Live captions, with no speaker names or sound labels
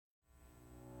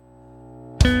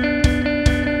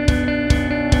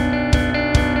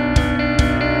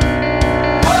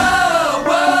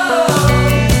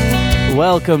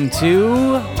Welcome to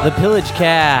the Pillage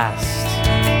Cast.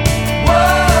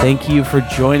 Thank you for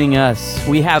joining us.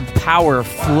 We have power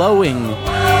flowing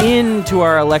into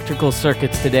our electrical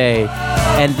circuits today,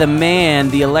 and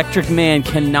the electric man,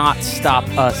 cannot stop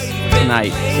us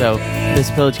tonight. So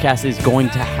this Pillage Cast is going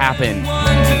to happen,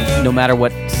 no matter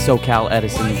what SoCal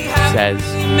Edison says.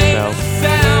 So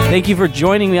thank you for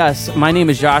joining us. My name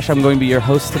is Josh. I'm going to be your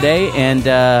host today, and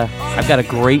I've got a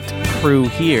great crew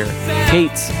here.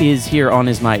 Gates is here on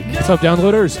his mic. What's up,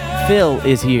 downloaders? Phil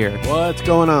is here. What's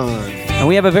going on? And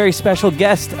we have a very special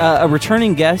guest, a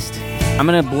returning guest. I'm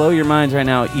going to blow your minds right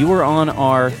now. You were on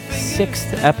our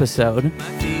 6th episode.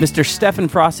 Mr. Stephen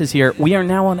Frost is here. We are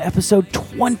now on episode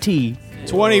 20.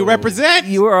 20 represent!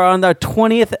 You are on the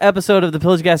 20th episode of the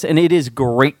Pillage Cast, and it is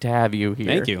great to have you here.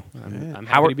 Thank you. I'm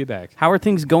happy to be back. How are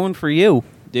things going for you?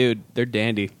 Dude, they're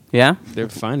dandy. Yeah? They're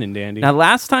fun and dandy. Now,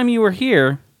 last time you were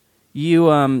here,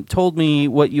 you told me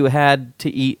what you had to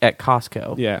eat at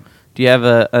Costco. Yeah. Do you have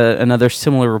another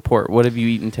similar report? What have you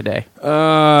eaten today?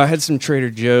 I had some Trader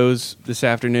Joe's this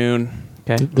afternoon.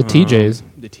 Okay. The TJs.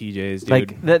 The TJs, dude.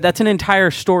 Like, that's an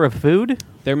entire store of food?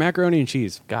 They're macaroni and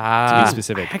cheese. God. To be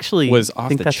specific. Actually, was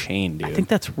off the chain, dude. I think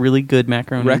that's really good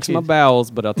macaroni Wrecks and cheese. my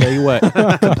bowels, but I'll tell you what,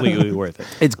 completely worth it.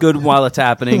 It's good while it's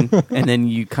happening, and then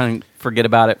you kind of forget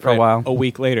about it for a while. A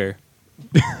week later.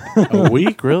 A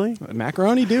week, really?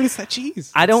 Macaroni, dude, it's that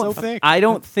cheese. I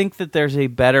don't think that there's a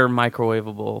better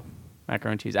microwavable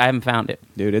macaroni and cheese. I haven't found it.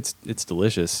 Dude, it's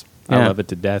delicious. Yeah. I love it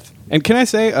to death. And can I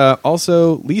say,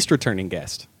 also, least returning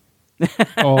guest.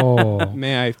 Oh,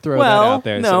 May I throw Well, that out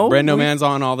there? no, So Brendo Man's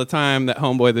on all the time. That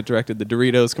homeboy that directed the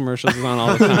Doritos commercials is on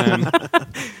all the time.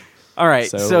 All right,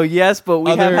 so yes, but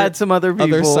we have had some other people.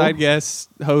 Other side guests,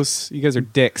 hosts, you guys are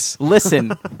dicks.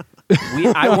 Listen,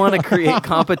 I want to create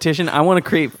competition. I want to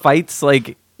create fights.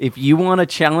 Like, if you want to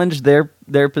challenge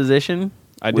their position,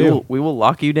 we will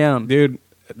lock you down. Dude,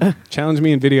 challenge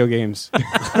me in video games.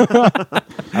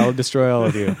 I will destroy all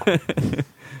of you.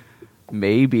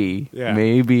 Maybe.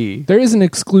 there is an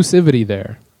exclusivity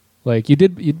there. Like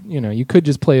you could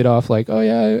just play it off like, oh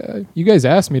yeah, you guys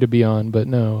asked me to be on, but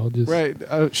no, I'll just Right.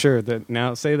 Oh, sure.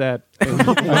 Now say that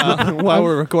while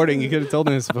we're recording. You could have told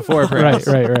me this before, perhaps.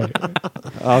 Right.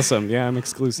 Awesome. Yeah, I'm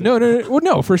exclusive. No. Well,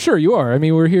 no, for sure you are. I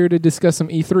mean, we're here to discuss some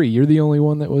E3. You're the only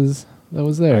one that was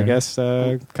there. I guess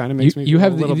kind of makes me you feel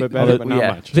have a little bit better, but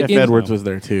not much. Jeff Edwards was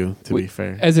there too, to be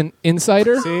fair. As an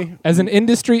insider, See? as an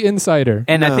industry insider,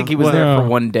 And I think he was there for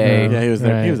one day. Yeah, he was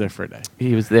there. Right. He was there for a day.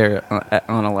 He was there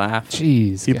on a laugh.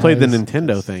 Jeez, He played the guys.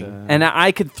 Nintendo thing. And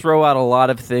I could throw out a lot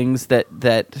of things that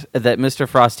Mr.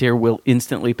 Frost here will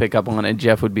instantly pick up on, and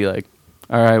Jeff would be like,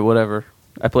 "All right, whatever.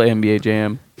 I play NBA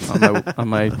Jam on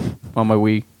my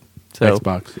Wii, so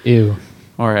Xbox. Ew.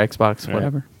 or Xbox, Right.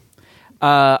 whatever."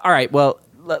 All right, well,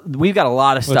 we've got a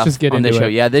lot of stuff just get on this into show.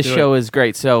 it. Yeah, this Do show is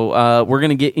great. So we're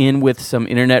gonna get in with some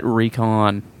internet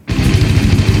recon.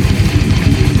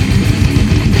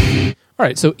 All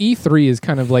right, so E3 is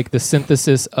kind of like the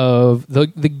synthesis of the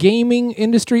gaming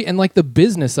industry and like the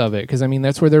business of it, because I mean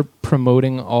that's where they're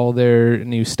promoting all their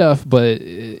new stuff. But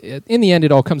in the end,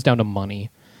 it all comes down to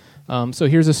money. So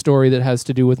here's a story that has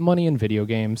to do with money and video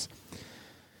games.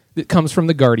 It comes from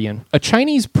The Guardian. A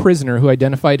Chinese prisoner who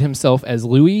identified himself as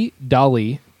Louis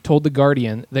Dali told The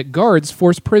Guardian that guards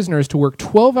force prisoners to work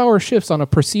 12-hour shifts on a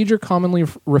procedure commonly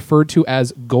referred to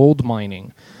as gold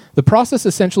mining. The process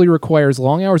essentially requires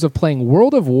long hours of playing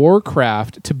World of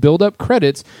Warcraft to build up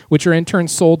credits, which are in turn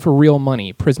sold for real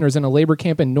money. Prisoners in a labor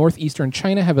camp in northeastern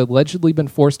China have allegedly been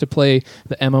forced to play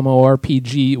the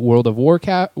MMORPG World of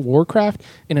Warcraft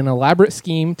in an elaborate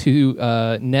scheme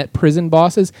to net prison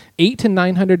bosses $800 to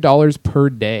 $900 per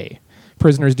day.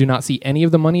 Prisoners do not see any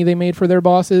of the money they made for their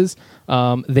bosses.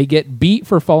 They get beat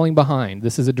for falling behind.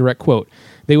 This is a direct quote.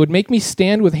 They would make me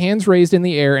stand with hands raised in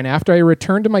the air, and after I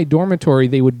returned to my dormitory,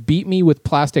 they would beat me with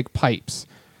plastic pipes.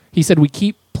 He said, we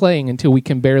keep playing until we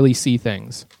can barely see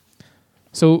things.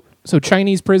 So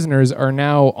Chinese prisoners are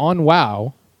now on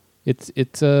WoW.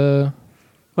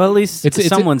 Well, at least It's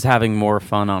someone's having more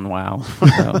fun on WoW.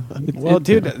 So. Well,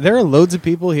 dude, there are loads of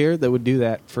people here that would do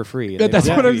that for free. Yeah, that's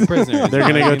what I'm saying. Prisoners. They're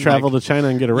going to I go mean, travel to China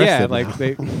and get arrested. Yeah, like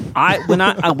they.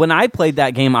 When I played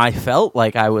that game, I felt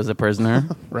like I was a prisoner.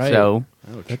 Right. So,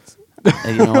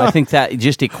 I think that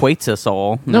just equates us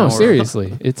all. No,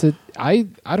 seriously. I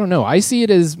don't know. I see it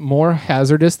as more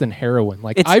hazardous than heroin.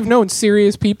 Like, I've known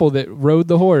serious people that rode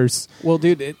the horse. Well,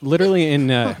 dude, literally in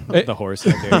the horse.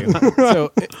 I dare you.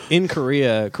 So in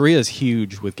Korea's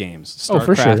huge with games. StarCraft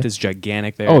for sure. is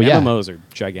gigantic there. Oh, yeah. MMOs are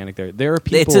gigantic there. There are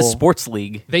people. It's a sports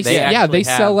league. They actually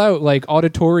sell out like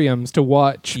auditoriums to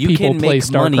watch You people can play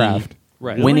make money StarCraft.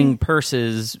 Right. winning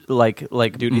purses like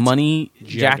Dude, it's money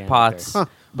gigantic. jackpots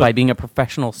by being a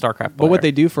professional StarCraft player. But what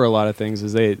they do for a lot of things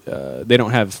is they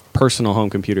don't have personal home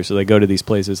computers, so they go to these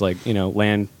places like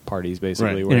LAN parties,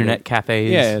 basically, Right. where internet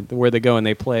cafes. yeah, where they go and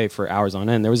they play for hours on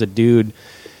end. There was a dude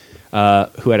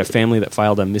who had a family that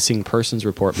filed a missing persons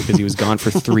report because he was gone for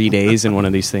 3 days in one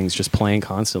of these things, just playing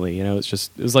constantly. It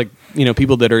was like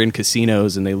people that are in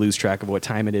casinos and they lose track of what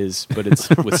time it is, but it's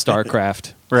with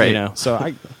StarCraft, Right. So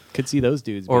I could see those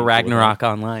dudes Or being cool with Ragnarok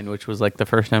Online, which was like the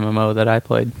first MMO that I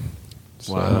played.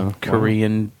 Wow.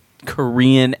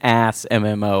 Korean ass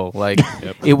MMO. Like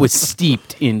Yep. it was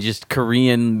steeped in just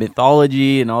Korean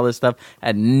mythology and all this stuff. I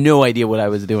had no idea what I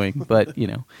was doing, but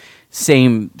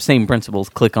same principles.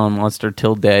 Click on monster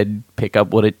till dead, pick up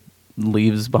what it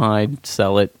leaves behind,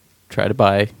 sell it, try to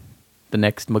buy the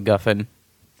next MacGuffin.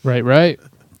 Right.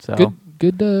 So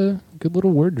Good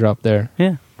little word drop there.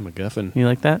 yeah, MacGuffin. you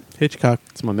like that? Hitchcock.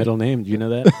 It's my middle name. Do you know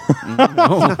that?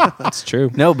 No, It's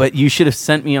true. no, but you should have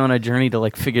sent me on a journey to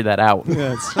like figure that out.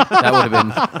 Yeah, That would have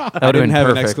been. I didn't have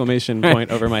an perfect. exclamation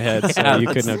point over my head, so Yeah, you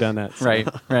that's- couldn't have done that. So.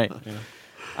 Right.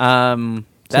 Yeah.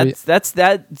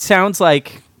 That sounds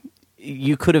like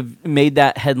you could have made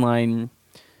that headline: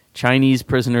 Chinese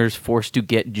prisoners forced to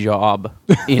get job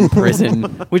in prison,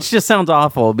 which just sounds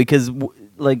awful because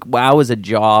WoW is a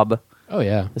job Oh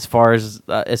yeah. as far as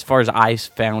I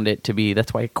found it to be.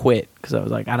 That's why I quit, because I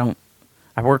was like,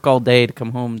 I work all day to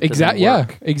come home. Exactly. Yeah.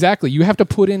 Exactly. You have to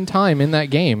put in time in that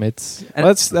game. It's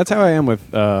Well, that's how I am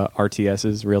with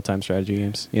RTSs, real time strategy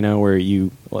games. Where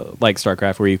you like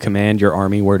StarCraft, where you command your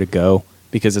army where to go,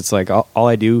 because it's like all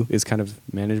I do is kind of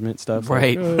management stuff,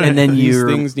 Right. Like, And then these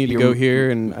things need to go here,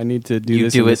 and I need to do you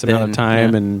this do in this it amount of then,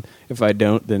 time, yeah. and if I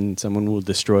don't, then someone will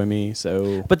destroy me.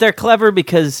 So, But they're clever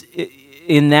because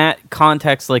in that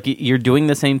context, like you're doing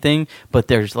the same thing, but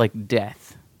there's like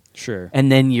death. sure, And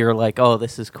then you're like, oh,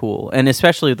 this is cool. And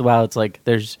especially with WoW, it's like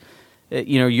there's,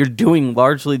 you're doing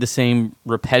largely the same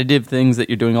repetitive things that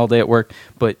you're doing all day at work,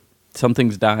 but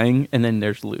something's dying, and then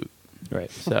there's loot.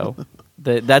 right. So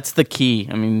that's the key.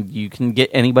 I mean, you can get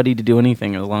anybody to do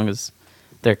anything as long as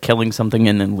they're killing something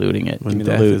and then looting it. When me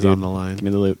the death loot, is dude. on the line. Give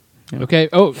me the loot. okay.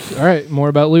 Oh, all right. More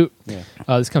about loot. Yeah.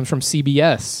 This comes from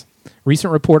CBS.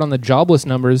 Recent report on the jobless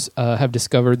numbers have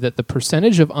discovered that the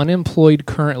percentage of unemployed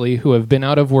currently who have been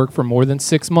out of work for more than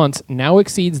 6 months now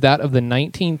exceeds that of the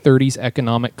 1930s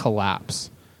economic collapse.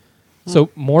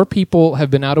 So more people have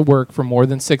been out of work for more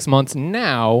than 6 months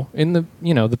now in the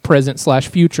the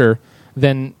present/future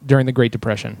than during the Great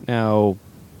Depression. Now,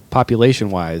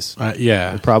 population-wise,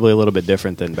 Yeah. probably a little bit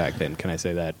different than back then. Can I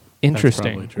say that?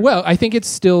 Interesting. probably true. Well, I think it's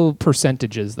still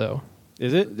percentages though.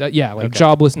 Is it? Yeah, like Okay.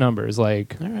 jobless numbers,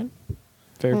 like All right.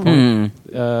 Fair point.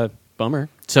 Bummer.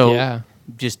 So yeah.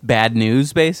 just bad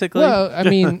news, basically. Well, I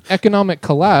mean, economic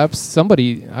collapse.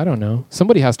 Somebody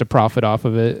has to profit off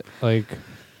of it. Like,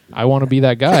 I want to be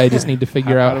that guy. I just need to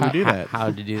figure How out do we do that? how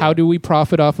to do how that. do we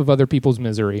profit off of other people's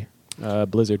misery.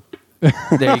 Blizzard.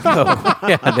 There you go.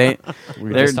 Yeah, they're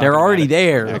just talking already about it,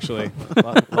 there. Actually, a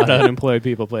lot of unemployed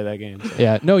people play that game. So.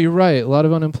 Yeah, no, you're right. A lot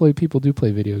of unemployed people do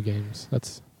play video games.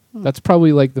 That's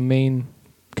probably like the main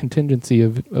contingency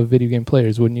of video game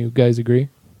players. Wouldn't you guys agree?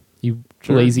 You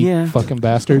Sure. lazy Yeah. fucking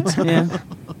bastards. Yeah,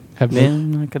 Have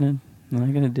man, I'm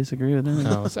not gonna disagree with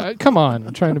that. no, come on.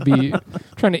 I'm trying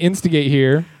to instigate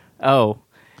here. Oh,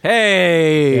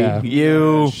 hey, Yeah.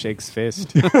 you. Shakes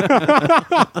fist.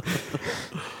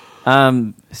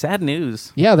 Sad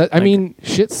news. Yeah, I mean,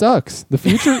 shit sucks. The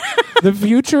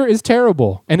future is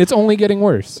terrible, and it's only getting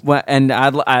worse. Well, and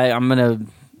I'm gonna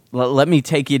let me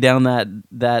take you down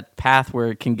that path where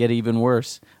it can get even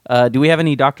worse. Do we have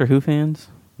any Doctor Who fans?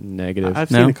 Negative.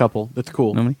 I've No? seen a couple. That's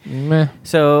cool. Nobody? Meh.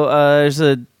 So there's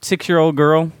a 6-year-old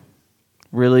girl,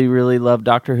 really, really loved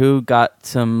Doctor Who. Got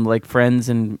some like friends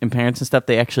and parents and stuff.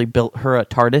 They actually built her a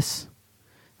TARDIS,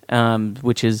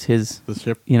 which is his, The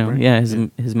ship. right? Yeah.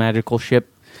 his magical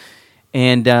ship.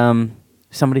 And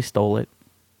somebody stole it.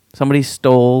 Somebody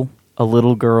stole a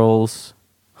little girl's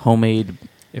homemade.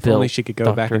 If built only she could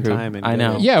go back Doctor in Who. time. And I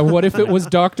know. Yeah, what if it was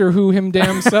Doctor Who him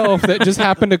damn self that just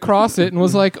happened across it and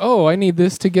was like, "Oh, I need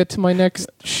this to get to my next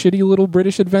shitty little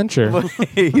British adventure."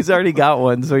 He's already got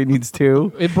one, so he needs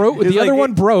 2. It broke. It's The other like-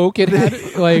 one broke. It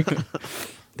had like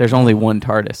There's only one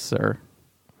TARDIS, sir.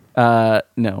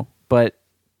 No, but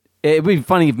it'd be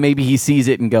funny if maybe he sees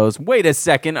it and goes, "Wait a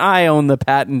second, I own the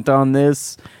patent on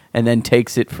this," and then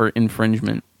takes it for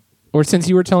infringement. or since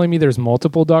you were telling me there's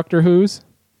multiple Doctor Who's,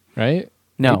 right?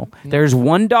 No, there's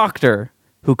one Doctor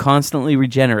who constantly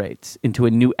regenerates into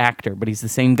a new actor, but he's the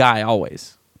same guy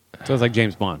always. So it's like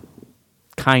James Bond.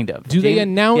 kind of. Do they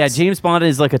announce? Yeah, James Bond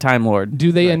is like a Time Lord.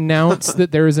 Do they announce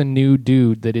that there is a new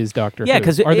dude that is Doctor Yeah, Who?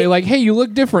 'cause Are they like, hey, you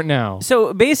look different now?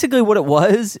 So basically what it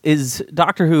was is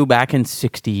Doctor Who back in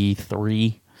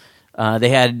 63, they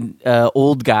had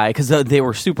old guy, because they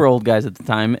were super old guys at the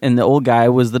time, and the old guy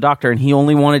was the Doctor, and he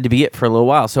only wanted to be it for a little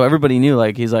while. So everybody knew,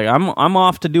 like, he's like, I'm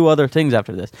off to do other things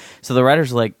after this. So the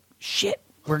writers were like, shit,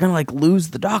 we're going to, like, lose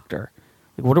the Doctor.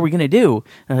 Like, what are we going to do?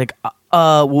 And they're like,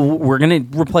 well, we're going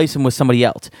to replace him with somebody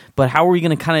else. But how are we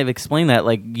going to kind of explain that?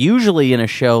 Like, usually in a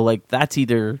show, like, that's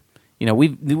either... You know,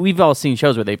 we've all seen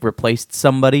shows where they've replaced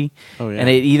somebody, and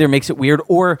it either makes it weird,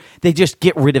 or they just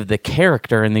get rid of the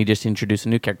character and they just introduce a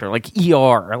new character, like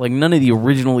ER. Like none of the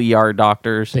original ER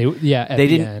doctors, they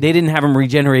didn't have them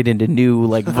regenerate into new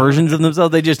like versions of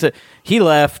themselves. They just he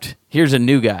left. Here's a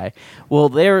new guy. Well,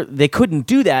 they couldn't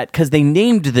do that because they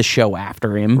named the show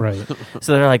after him. Right.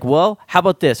 So they're like, well, how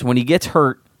about this? When he gets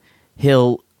hurt,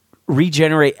 he'll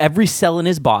regenerate every cell in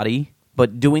his body,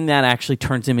 but doing that actually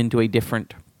turns him into a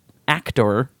different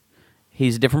actor.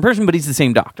 He's a different person, but he's the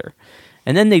same Doctor.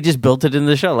 And then they just built it into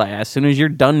the show. Like, as soon as you're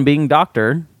done being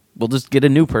Doctor, we'll just get a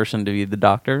new person to be the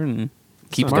Doctor and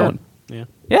keeps going. Yeah.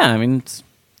 Yeah, I mean,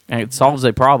 it solves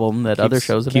a problem that other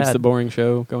shows have keeps had. the boring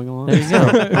show going along. There you go.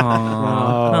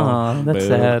 Aww, that's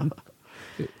sad.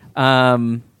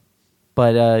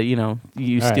 But you know,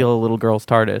 you steal a little girl's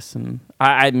TARDIS, and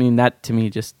I mean that to me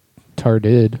just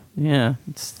Tardid. yeah,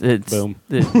 it's Boom.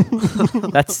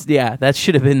 That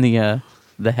should have been the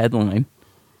headline.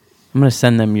 I'm gonna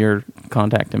send them your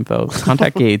contact info.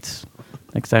 Contact Gates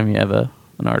next time you have an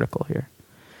article here.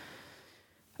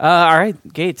 All right,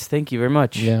 Gates, thank you very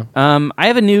much. Yeah. I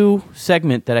have a new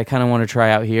segment that I kind of want to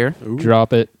try out here. Ooh.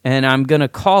 Drop it. And I'm going to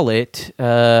call it,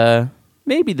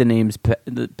 maybe the name's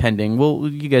pending. Well,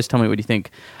 you guys tell me what you think.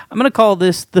 I'm going to call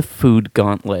this the Food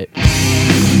Gauntlet.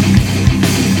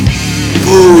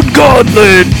 Food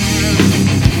Gauntlet!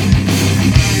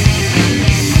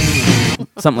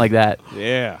 Something like that.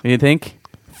 Yeah. You think?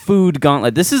 Food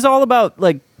Gauntlet. This is all about,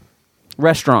 like,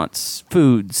 restaurants,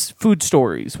 food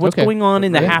stories. What's going on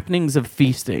in the happenings of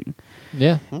feasting.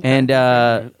 Yeah. And,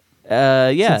 yeah.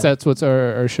 Since that's what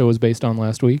our show was based on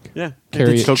last week. Yeah.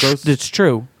 Carry it. Coco's. It's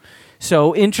true.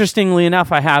 So, interestingly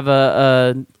enough, I have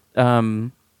a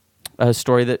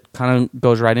story that kind of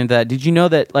goes right into that. Did you know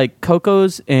that, like,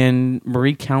 Coco's and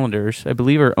Marie Callender's, I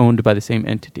believe, are owned by the same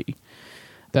entity?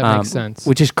 That makes sense.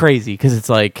 Which is crazy, because it's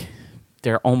like,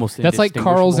 they're almost That's like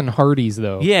Carl's and Hardee's,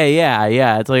 though. Yeah.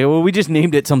 It's like, well, we just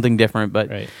named it something different, but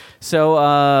right.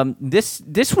 So this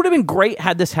would have been great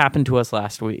had this happened to us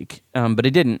last week, but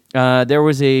it didn't. There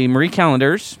was a Marie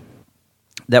Callender's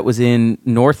that was in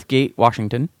Northgate,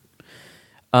 Washington.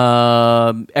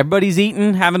 Everybody's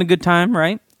eating, having a good time,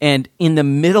 right? And in the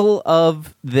middle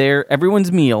of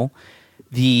everyone's meal,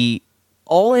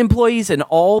 all employees and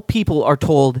all people are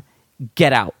told,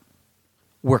 "Get out.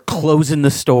 We're closing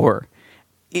the store."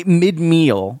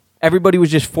 Mid-meal, everybody was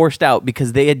just forced out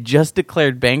because they had just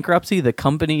declared bankruptcy, the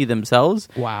company themselves.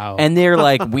 Wow. And they're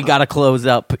like, we got to close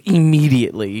up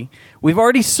immediately. We've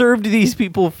already served these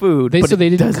people food. So they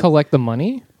didn't collect the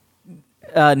money?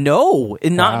 No,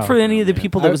 and not Wow. for any of the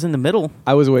people that was in the middle.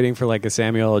 I was waiting for like a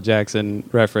Samuel L. Jackson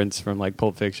reference from like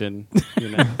Pulp Fiction. You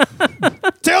know?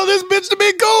 Tell this bitch to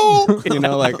be cool. You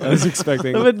know, like I was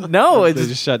expecting. But no, they it's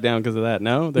just shut down because of that.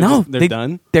 No, they're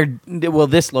done. Well,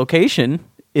 this location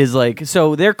is like,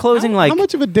 so they're closing How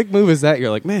much of a dick move is that? You're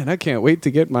like, man, I can't wait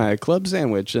to get my club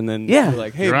sandwich, and then Yeah. you're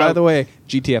like, hey, You're by out. the way,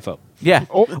 GTFO. Yeah.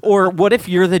 Or what if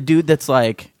you're the dude that's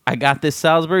like, I got this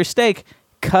Salisbury steak,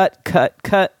 cut,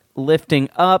 lifting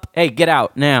up. Hey, get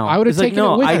out now. I would have It's like, taken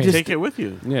it with I me. just Take it with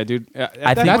you. Yeah, dude. I At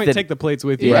that think point, that- take the plates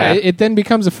with you. Yeah, Yeah. it then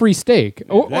becomes a free steak.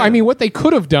 I mean, what they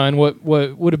could have done, what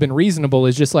would have been reasonable,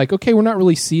 is just like, okay, we're not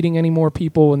really seating any more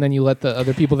people, and then you let the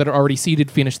other people that are already seated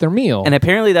finish their meal. And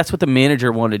apparently that's what the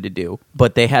manager wanted to do,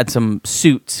 but they had some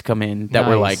suits come in that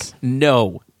were like, Nice.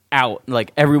 no, out.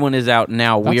 Like, everyone is out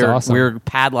now. That's awesome. We're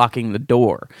padlocking the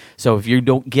door. So if you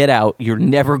don't get out, you're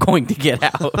never going to get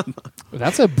out.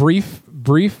 That's a brief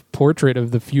portrait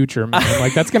of the future, man.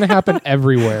 Like, that's going to happen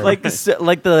everywhere. like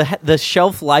the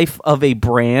shelf life of a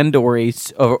brand or a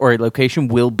location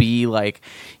will be like,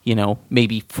 you know,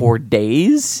 maybe 4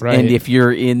 days. Right. And if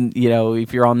you're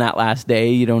if you're on that last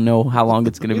day, you don't know how long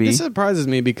it's going to be. This surprises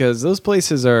me because those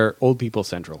places are old people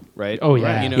central, right? Oh,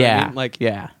 yeah. You know what I mean? Like,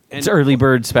 yeah. It's and- early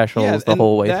bird specials the and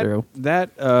whole way that, through.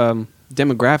 That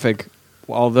demographic,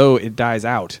 although it dies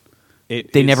out,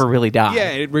 They never really die. Yeah,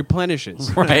 it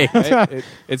replenishes. Right.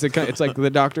 It's like the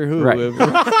Doctor Who Right. of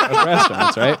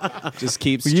restaurants, right? Just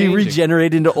keeps You changing.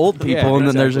 regenerate into old people, Yeah, and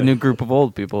then there's a exactly. new group of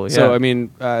old people. Yeah. So I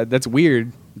mean, that's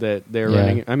weird that they're Yeah.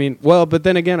 running. I mean, well, but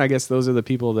then again, I guess those are the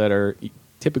people that are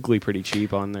typically pretty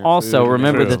cheap on their Also, food.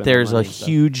 remember True. that there's a Money and stuff.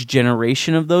 huge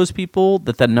generation of those people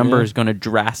that the number Yeah. is going to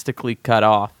drastically cut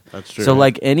off. That's true. So,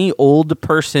 like any old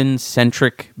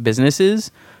person-centric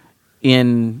businesses,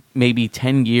 in maybe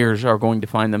 10 years, are going to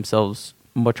find themselves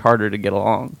much harder to get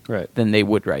along Right. than they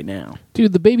would right now.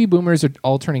 Dude, the baby boomers are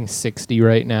all turning 60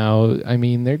 right now. I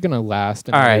mean, they're going to last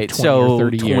All another right, 20 so or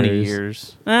 30 20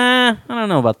 years. I don't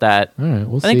know about that. All right,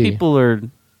 we'll I think see. people are...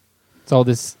 It's all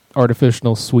this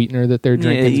artificial sweetener that they're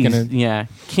drinking is going to yeah,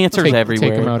 cancer's everywhere.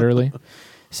 take them out early.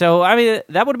 So, I mean,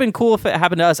 that would have been cool if it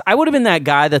happened to us. I would have been that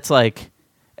guy that's like,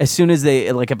 as soon as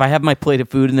they, like, if I have my plate of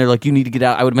food and they're like, you need to get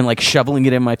out, I would have been like shoveling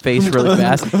it in my face really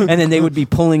fast. And then they would be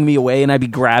pulling me away and I'd be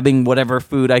grabbing whatever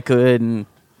food I could. And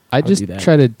I just do that.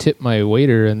 try to tip my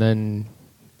waiter and then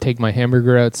take my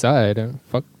hamburger outside.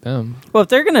 Fuck them. well, if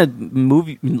they're going to move,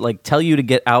 like, tell you to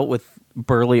get out with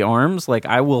burly arms, like,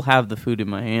 I will have the food in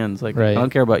my hands. Like, Right. I don't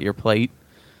care about your plate.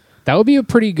 That would be a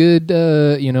pretty good,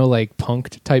 like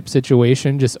punked type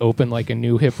situation. Just open like a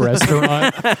new hip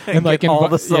restaurant and like All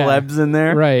the yeah. celebs in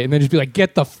there. right? And then just be like,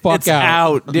 "Get the fuck It's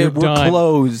out, You're dude. We're done."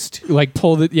 closed. Like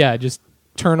pull the just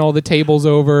turn all the tables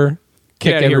over.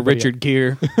 Get out of here, everybody Richard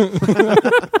Gere.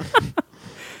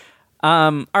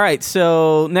 All right,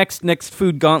 so next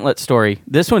food gauntlet story.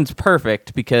 This one's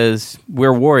perfect because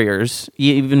we're warriors,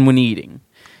 even when eating.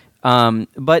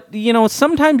 But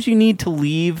sometimes you need to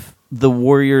leave the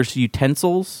warriors'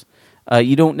 utensils.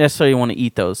 You don't necessarily want to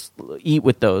eat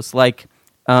with those. Like,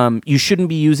 you shouldn't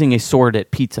be using a sword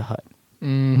at Pizza Hut,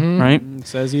 right?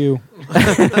 Says you.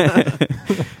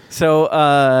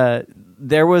 So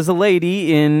there was a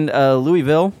lady in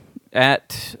Louisville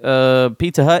at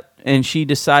Pizza Hut, and she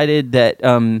decided that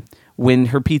when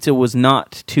her pizza was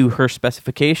not to her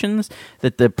specifications,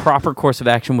 that the proper course of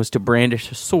action was to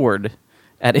brandish a sword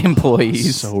at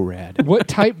employees. So rad. What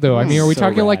type though? I mean, are we So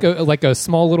talking rad. like a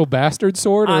small little bastard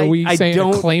sword, or are we saying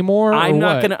a claymore? I'm or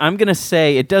not what? gonna. I'm gonna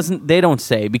say it doesn't. They don't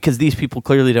say because these people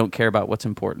clearly don't care about what's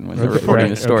important when they're Okay, reporting right,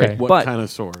 the story. okay. What But kind of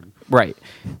sword? right,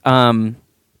 I'm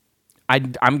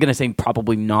gonna say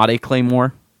probably not a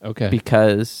claymore Okay.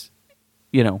 because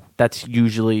that's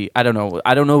usually I don't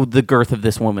know the girth of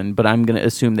this woman, but I'm gonna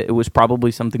assume that it was probably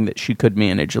something that she could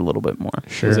manage a little bit more.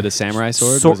 Sure. Was it a samurai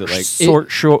sword? Sword- Was it like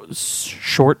short sword?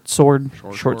 Short sword? It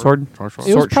was Short probably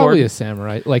sword? a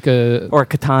samurai, like a Or a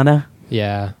katana?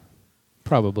 yeah,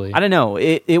 probably. I don't know.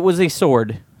 It was a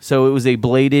sword, so it was a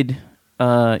bladed,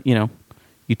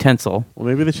 utensil. Well,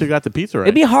 maybe they should have got the pizza right.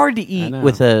 It'd be hard to eat know.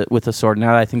 with a sword.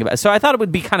 Now that I think about it, so I thought it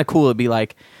would be kind of cool. It'd be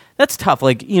like that's tough.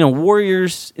 Like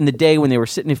warriors in the day when they were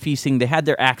sitting and feasting, they had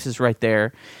their axes right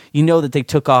there. You know that they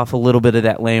took off a little bit of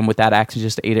that lamb with that axe and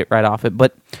just ate it right off it.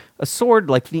 But a sword,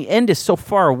 like the end is so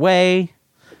far away.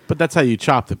 But that's how you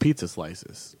chop the pizza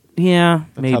slices. Yeah,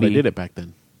 That's maybe how they did it back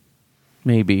then.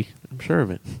 Maybe. I'm sure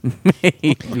of it.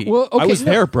 Maybe. well, okay, I was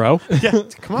there, bro. Yeah,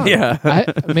 come on. yeah.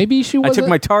 maybe she I wasn't. took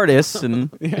my TARDIS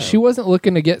and She wasn't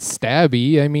looking to get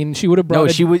stabby. I mean, she would have brought. no,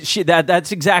 she was.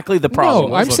 That's exactly the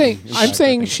problem. No, I'm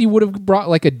saying she would have brought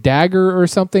like a dagger or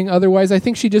something. Otherwise, I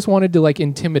think she just wanted to like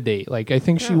intimidate. Like I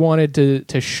think she wanted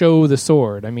to show the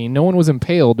sword. I mean, no one was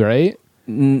impaled, right?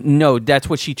 No, that's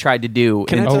what she tried to do.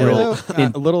 Can I until- tell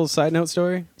you a little side note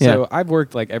story? Yeah. So I've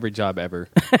worked like every job ever,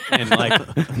 and like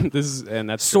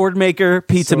that's sword maker,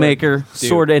 pizza Sword, maker, dude.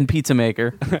 sword and pizza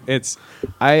maker. It's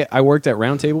I worked at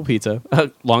Round Table Pizza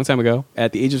a long time ago.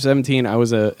 At the age of 17, I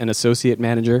was an associate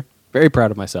manager. Very proud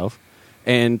of myself,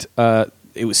 and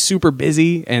it was super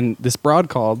busy. And this broad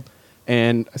called,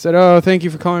 and I said, "Oh, thank you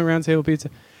for calling Round Table Pizza."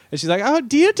 And she's like, "Oh,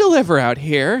 do you deliver out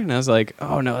here?" And I was like,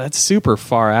 "Oh no, that's super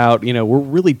far out. We're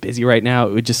really busy right now.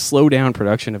 It would just slow down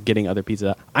production of getting other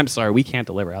pizza. I'm sorry, we can't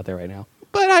deliver out there right now."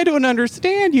 But I don't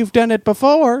understand. You've done it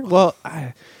before. Well,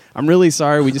 I'm really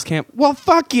sorry. We just can't. Well,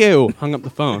 fuck you. Hung up the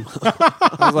phone.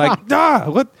 I was like,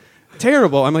 what?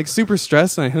 Terrible. I'm like super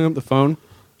stressed, and I hung up the phone.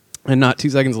 And not 2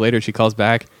 seconds later, she calls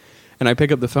back, and I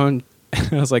pick up the phone.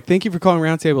 And I was like, "Thank you for calling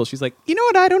Round Table." She's like, "You know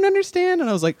what I don't understand?" And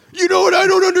I was like, You know what I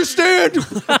don't understand?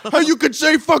 How you could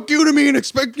say fuck you to me and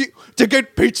expect you to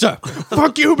get pizza.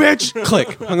 Fuck you, bitch.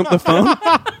 click, hung up the phone.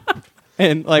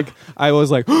 And like I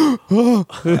was like,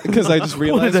 because I just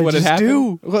realized what had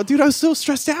happened. Well, dude, I was so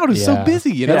stressed out. I was so Yeah.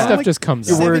 busy. That I'm stuff like just comes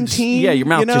Your out. words- 17, yeah, your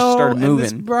mouth just started and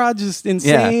this moving. broad just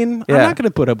insane. Yeah. I'm not going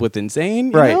to put up with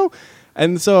insane, you Right. know?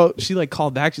 And so she like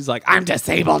called back. She's like, "I'm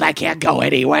disabled. I can't go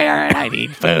anywhere, and I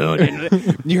need food.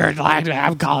 And you're like,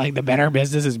 I'm calling the Better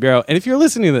Businesses Bureau." And if you're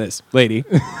listening to this, lady,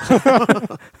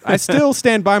 I still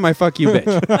stand by my "fuck you,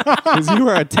 bitch," because you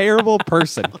are a terrible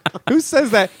person. Who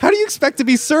says that? How do you expect to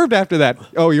be served after that?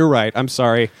 Oh, you're right. I'm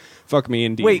sorry. Fuck me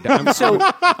indeed. Wait, so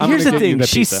here's the gonna get you thing. the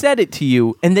She pizza. said it to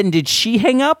you, and then did she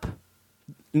hang up?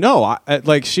 No,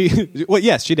 like she. Well,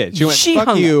 yes, she did. She went. She Fuck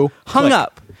hung you. hung Click.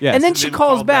 up. Yes. And then she Didn't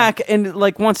calls call back and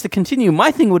like wants to continue.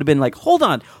 My thing would have been like, hold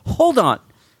on.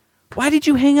 Why did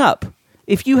you hang up?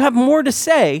 If you have more to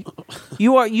say,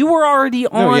 you were already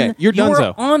on. yeah, you're you were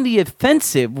donezo. on the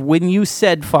offensive when you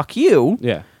said "fuck you."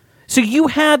 Yeah. So you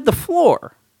had the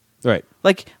floor. Right.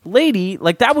 Like, lady,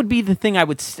 like that would be the thing I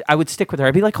would stick with her.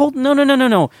 I'd be like, hold, no.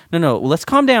 Let's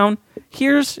calm down.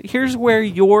 Here's where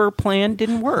your plan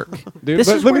didn't work. Dude, this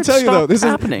but is let where me tell it you though,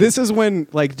 stopped happening. this is when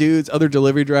like dudes, other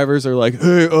delivery drivers are like,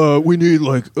 hey, we need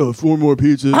like 4 more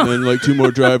pizzas and like 2 more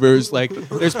drivers. Like,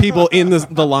 there's people in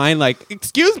the line like,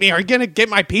 excuse me, are you gonna get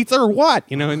my pizza or what?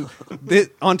 You know, and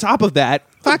on top of that,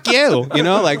 fuck you. You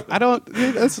know, like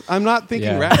I'm not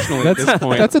thinking rationally at this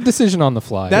point. That's a decision on the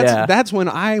fly. That's when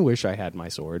I wish I had my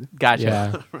sword. Gotcha.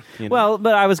 yeah. You know? Well,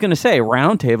 but I was going to say,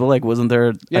 round table, like, wasn't there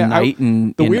a knight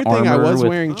in the in weird thing, I armor was with-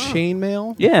 wearing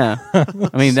chainmail. Yeah.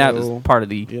 I mean, that So, was part of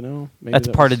the... You know, maybe That's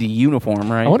that part was- of the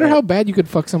uniform, right? I wonder how bad you could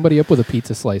fuck somebody up with a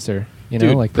pizza slicer. You know,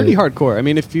 Dude, like pretty hardcore. I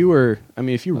mean, if you're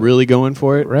really going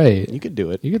for it, Right. you could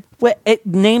do it. You could.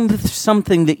 Name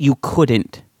something that you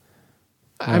couldn't.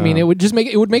 I mean, it would just make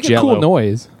a Jell-O. cool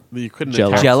noise. You couldn't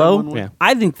Jell-O. attack Jello? someone with? Yeah.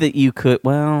 I think that you could,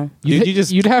 well... Dude, you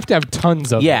just- you'd have to have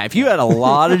tons of. Yeah, it. if you had a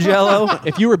lot of Jello...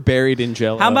 If you were buried in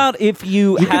Jello, How about if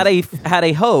you had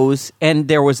a hose and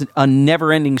there was a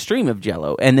never-ending stream of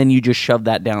Jello, and then you just shoved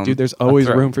that down? dude? There's a always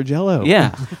throat? room for Jello.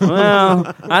 Yeah.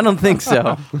 Well, I don't think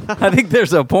so. I think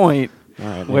there's a point All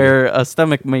right, maybe. where a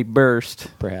stomach may burst,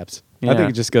 perhaps. Yeah. I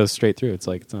think it just goes straight through. It's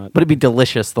like it's not. but it'd be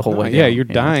delicious the whole way. yeah, down. you're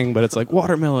dying, but it's like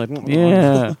watermelon.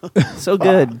 Yeah, so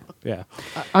good. yeah.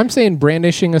 I'm saying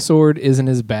brandishing a sword isn't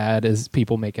as bad as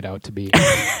people make it out to be.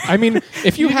 I mean,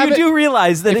 if you have it, do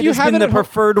realize that if it you has have been it the at home-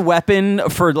 preferred weapon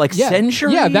for like Yeah,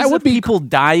 centuries. yeah, that would of be- people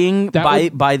dying that by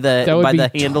would- by that the would by be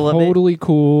the handle of it. totally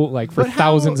cool, like for But how-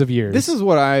 thousands of years. This is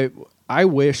what I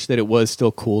wish that it was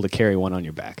still cool to carry one on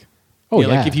your back. oh You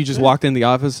know, yeah. like if you just walked in the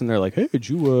office and they're like, "Hey, did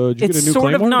you get a It's new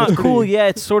sort of Claymore?" not That's cool. pretty- Yeah,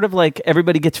 it's sort of like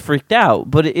everybody gets freaked out.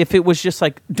 But if it was just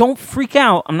like, don't freak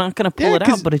out, I'm not going to pull Yeah, it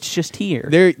 'cause out, but it's just here.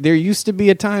 There used to be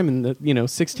a time in the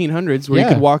 1600s where Yeah.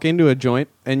 you could walk into a joint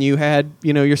and you had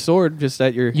your sword just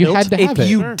at your You hilt. had to have If it.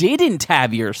 you didn't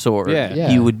have your sword, Yeah. Yeah.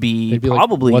 you would be, They'd be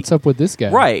probably like, what's up with this guy?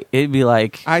 right. It'd be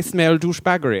like I smell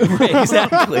douchebaggery.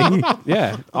 exactly.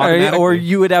 yeah, Or automatically.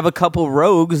 you would have a couple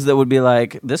rogues that would be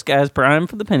like, this guy's prime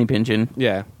for the penny pinching.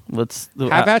 yeah. Let's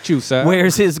Have at you, sir.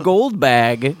 Where's his gold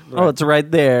bag? Oh, it's right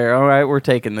there. All right, we're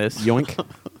taking this. Yoink.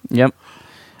 Yep.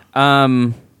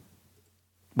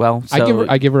 Well, so,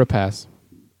 I give her a pass.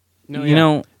 No, you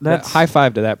know, that's high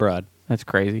five to that broad. That's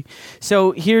crazy.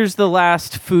 So here's the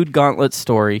last food gauntlet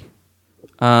story.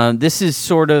 This is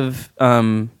sort of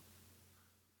a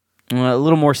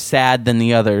little more sad than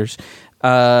the others.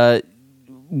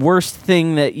 Worst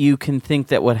thing that you can think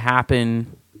that would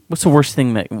happen. What's the worst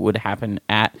thing that would happen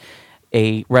at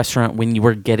a restaurant when you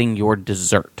were getting your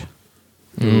dessert?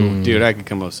 Dude, I could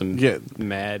come up with some Yeah.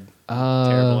 mad,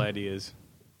 terrible ideas.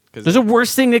 There's a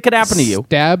worst thing that could happen to you.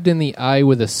 Stabbed in the eye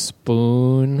with a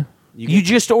spoon. You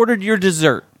just ordered your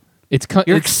dessert. You're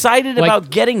It's excited like about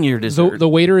getting your dessert. the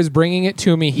waiter is bringing it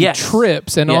to me. He Yes.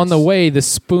 trips, and on Yes. the way, the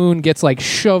spoon gets like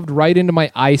shoved right into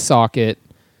my eye socket,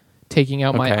 taking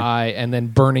out my Okay. eye, and then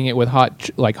burning it with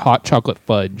hot chocolate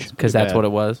fudge. because that's bad. what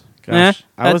it was. Gosh,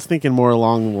 I that- was thinking more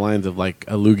along the lines of like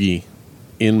a loogie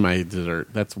in my dessert.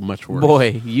 That's much worse.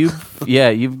 Boy,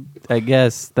 I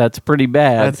guess that's pretty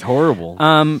bad. That's horrible.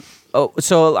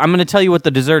 So I'm going to tell you what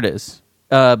the dessert is.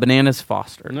 Bananas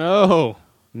Foster. No.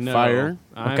 Fire?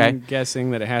 I'm Okay.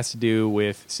 guessing that it has to do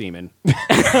with semen.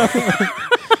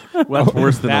 Well, that's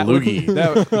worse than That a would-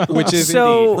 loogie. Which is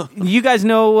So you guys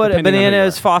know what a Depending on who you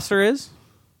Bananas are. Foster is?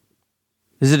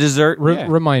 Is a dessert Yeah.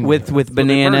 Remind me. with they burn it,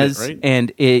 bananas right?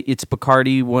 and it's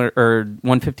Bacardi or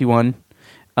 151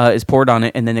 is poured on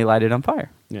it and then they light it on fire.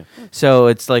 Yeah. So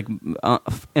it's like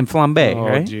and flambe, Oh,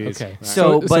 right? jeez. Okay,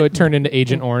 So, so but- it turned into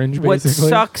Agent Orange. What Basically,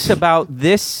 sucks about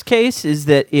this case is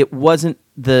that it wasn't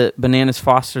the Bananas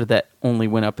Foster that only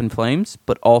went up in flames,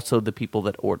 but also the people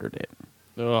that ordered it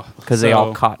because they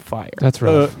all caught fire. That's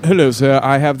right. Hello, sir.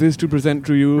 I have this to present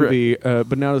to you. The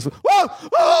bananas.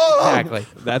 Exactly.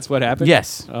 That's what happened?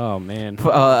 Yes. Oh, man.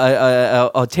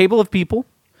 A table of people,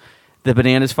 the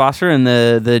Bananas Foster, and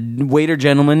the waiter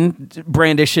gentleman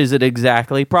brandishes it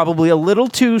exactly, probably a little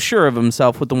too sure of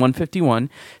himself with the 151,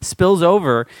 spills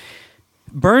over,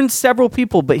 burns several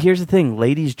people, but here's the thing,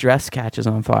 lady's dress catches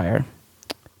on fire.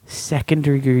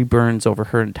 second-degree burns over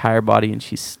her entire body, and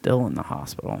she's still in the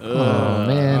hospital. Oh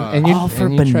man! all for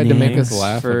And you tried to make us bananas.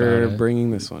 laugh for about it.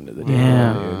 bringing this one to the table.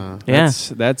 Yeah. dude. Yeah.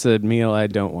 That's a meal I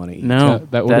don't want to eat. No,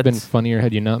 That would have been that's- funnier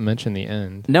had you not mentioned the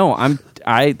end. No,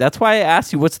 that's why I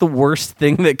asked you, what's the worst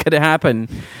thing that could happen?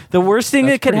 The worst thing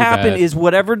That's that could pretty happen bad. is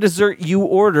whatever dessert you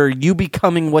order, you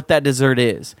becoming what that dessert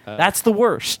is. That's the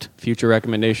worst. Future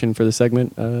recommendation for the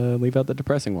segment: leave out the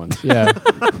depressing ones. Yeah.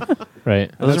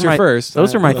 Right. That's are your my- first.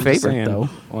 those are my I'm just favorite, saying. though.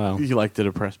 Wow. You like to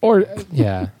depress me. Or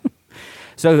yeah.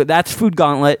 So that's Food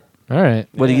Gauntlet, All right.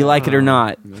 whether you like it or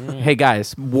not. Hey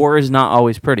guys, war is not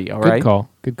always pretty, all Good right? call.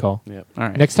 Good call. Yep. All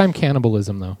right. Next time,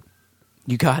 cannibalism though.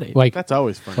 You got it. Like, That's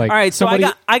always fun. like all right, so somebody,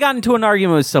 I got into an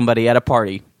argument with somebody at a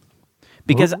party.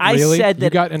 Because I Really? said you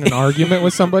that got in an argument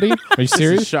with somebody. Are you This is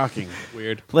serious? shocking.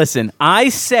 Weird. Listen, I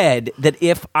said that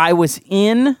if I was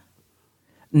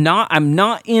I'm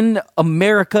not in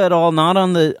America at all, not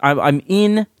on the I'm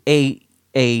in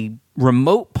a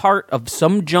remote part of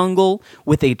some jungle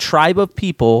with a tribe of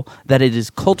people that it is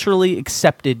culturally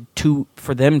accepted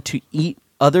for them to eat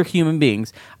other human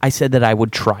beings. I said that I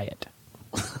would try it.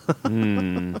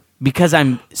 Because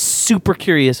I'm super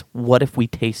curious, what if we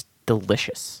taste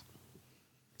delicious?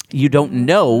 You don't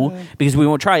know because we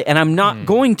won't try it. And I'm not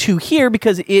going to here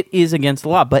because it is against the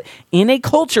law. But in a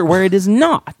culture where it is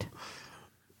not,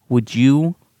 would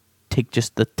you take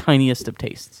just the tiniest of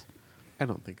tastes? I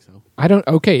don't think so. I don't.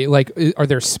 Okay. Like, are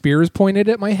there spears pointed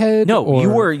at my head? No,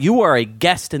 or- you are a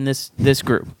guest in this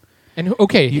group. And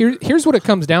okay, here's what it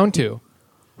comes down to.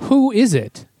 Who is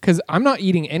it? Because I'm not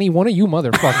eating any one of you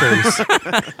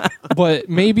motherfuckers. But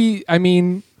maybe, I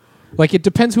mean, like, it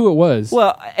depends who it was.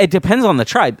 Well, it depends on the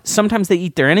tribe. Sometimes they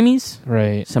eat their enemies.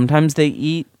 Right. Sometimes they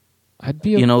eat, I'd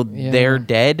be, yeah. they're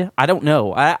dead. I don't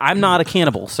know. I'm not a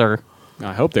cannibal, sir.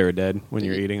 I hope they were dead when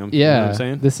you're eating them. Yeah. You know what I'm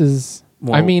saying? This is.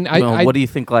 Well, I mean, I what do you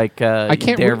think? Like,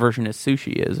 can't their re- version of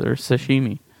sushi is, or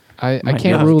sashimi? I My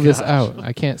can't God. rule this out.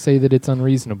 I can't say that it's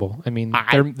unreasonable. I mean,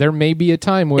 there may be a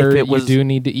time where it was- you do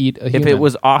need to eat a human. If it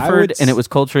was offered would and it was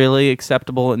culturally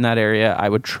acceptable in that area, I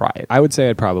would try it. I would say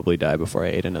I'd probably die before I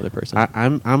ate another person.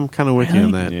 I'm kind of with you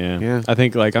on that. yeah. I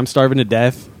think like I'm starving to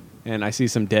death, and I see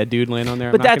some dead dude laying on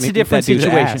there. But I'm not that's gonna a eat different that dude's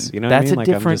situation. ass, you know what I That's mean? a Like,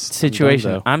 I'm different just- I'm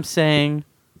situation. done, I'm saying,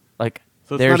 like,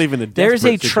 So it's there's, not even a there's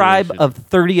a desperate tribe situation. of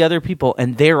 30 other people,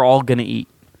 and they're all going to eat.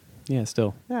 yeah,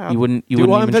 still. Yeah, You wouldn't Dude,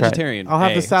 well, I'm even try it. vegetarian. I'll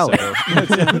have the salad.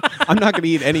 so- I'm not going to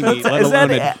eat any meat, let Is alone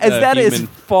that, a is that as human.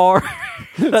 far?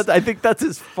 I think that's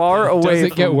as far away. Does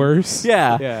it get from- worse?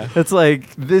 Yeah. Yeah. It's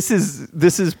like this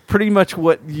is pretty much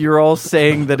what you're all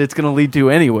saying that it's going to lead to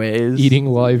anyways. Eating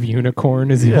live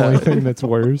unicorn is the only thing that's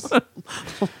worse.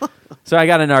 So I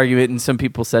got an argument, and some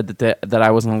people said that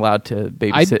I wasn't allowed to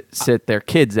sit their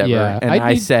kids ever, Yeah, and I'd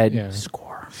I need- said yeah.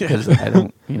 score because I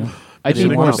don't, I Mission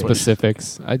need more accomplished.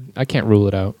 specifics. I can't rule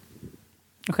it out.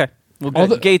 Okay. Well, All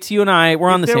good. the- Gates, you and I, we're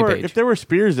on the same page. If there were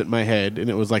spears at my head and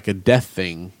it was like a death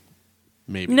thing,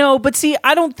 maybe. No, but see,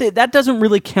 I don't think that doesn't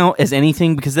really count as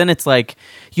anything because then it's like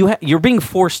you're being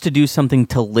forced to do something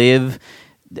to live.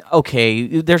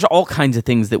 Okay, there's all kinds of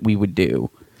things that we would do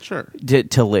Sure.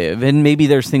 to live, and maybe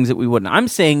there's things that we wouldn't. I'm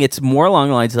saying it's more along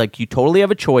the lines like you totally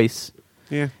have a choice.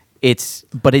 Yeah. Here's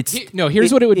what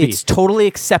it would be. It's totally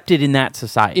accepted in that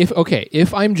society.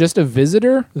 If I'm just a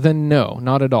visitor, then no,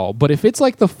 not at all. But if it's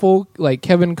like the full, like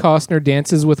Kevin Costner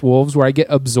Dances with Wolves, where I get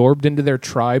absorbed into their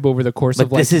tribe over the course Like,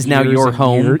 of like this is now years your and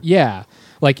home? years- yeah,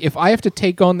 like if I have to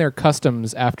take on their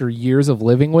customs after years of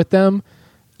living with them,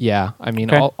 yeah, I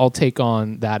mean Okay. I'll take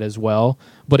on that as well.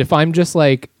 But if I'm just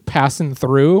like passing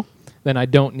through, then I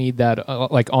don't need that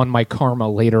like on my karma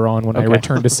later on when I Okay.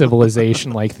 return to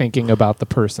civilization, like thinking about the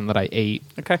person that I ate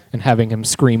Okay. and having him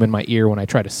scream in my ear when I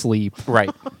try to sleep. Right.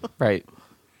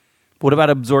 What about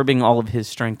absorbing all of his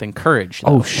strength and courage?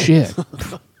 though? Oh shit!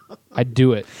 I'd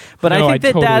do it. But No, I I'd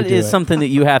think that totally that do is it. something that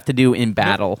you have to do in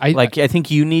battle. I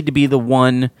think you need to be the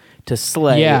one to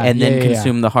slay Yeah, and then yeah, yeah.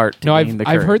 consume the heart to No, gain the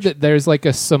I've heard courage. that there's like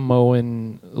a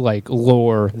Samoan like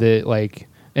lore that like,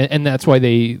 and that's why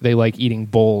they like eating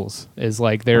bulls is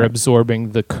like they're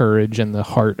absorbing the courage and the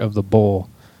heart of the bull.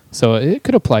 So it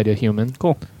could apply to human.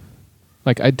 Cool.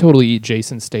 Like I'd totally eat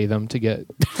Jason Statham to get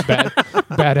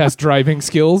badass driving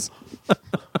skills.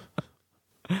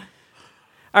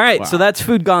 All right, so that's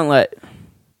Food Gauntlet.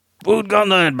 Food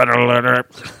Gauntlet.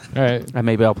 All right.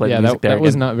 Maybe I'll play Yeah, the music that there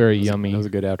was again. not very yummy. That was a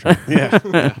good outro.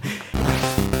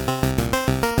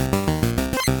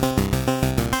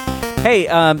 Hey,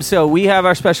 so we have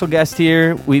our special guest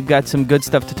here. We've got some good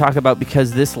stuff to talk about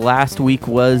because this last week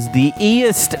was the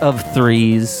E-est of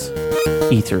threes,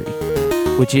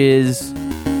 E3, which is,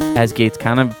 as Gates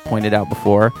kind of pointed out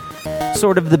before,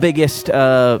 sort of the biggest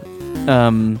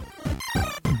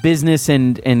business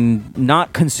and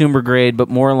not consumer grade, but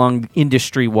more along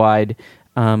industry wide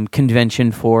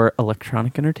convention for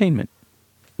electronic entertainment,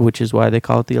 which is why they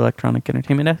call it the Electronic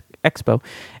Entertainment Expo.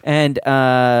 And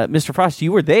Mr. Frost,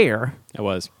 you were there. I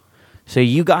was. So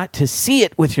you got to see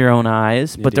it with your own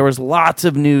eyes, but there was lots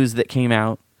of news that came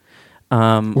out.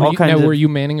 Were you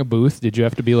manning a booth? Did you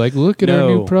have to be like, look at our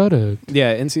new product?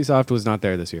 Yeah, NCSoft was not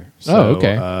there this year. So,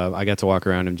 okay. I got to walk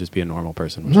around and just be a normal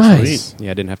person. Which Nice. is sweet.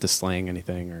 Yeah, I didn't have to slang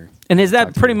anything. And is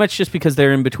that pretty much just because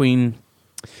they're in between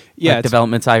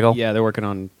development cycle? Yeah, they're working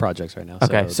on projects right now.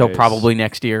 Okay, so probably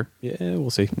next year. Yeah, we'll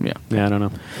see. Yeah, I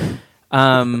don't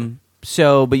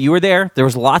know. But you were there. There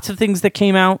was lots of things that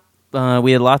came out.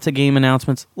 We had lots of game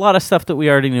announcements, a lot of stuff that we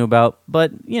already knew about.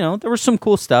 But, there was some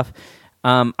cool stuff.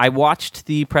 I watched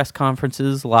the press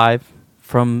conferences live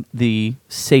from the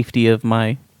safety of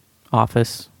my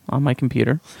office on my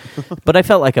computer. But I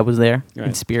felt like I was there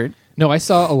in spirit. No, I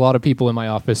saw a lot of people in my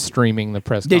office streaming the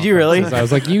press Did you really? I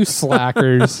was like, you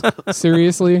slackers.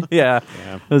 Seriously? Yeah.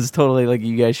 It was totally like,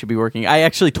 you guys should be working. I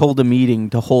actually told a meeting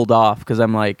to hold off because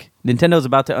I'm like, Nintendo's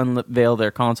about to unveil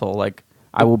their console. Like,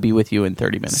 I will be with you in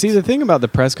 30 minutes. See, the thing about the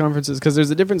press conferences, because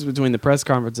there's a difference between the press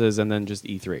conferences and then just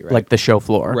E3, right? Like the show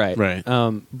floor. Right.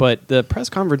 But the press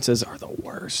conferences are the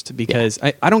worst because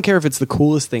I don't care if it's the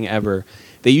coolest thing ever.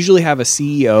 They usually have a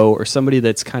CEO or somebody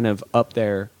that's kind of up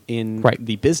there in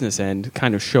the business end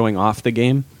kind of showing off the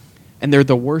game. And they're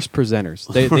the worst presenters.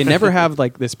 They never have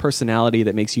like this personality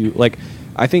that makes you like.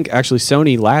 I think actually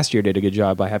Sony last year did a good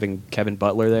job by having Kevin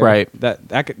Butler there. Right.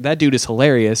 That dude is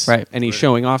hilarious. Right. And he's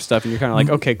showing off stuff, and you're kind of like,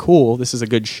 okay, cool. This is a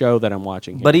good show that I'm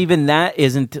watching here. But even that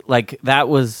isn't like, that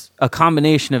was a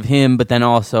combination of him, but then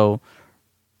also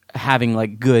having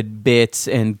like good bits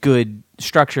and good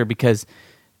structure because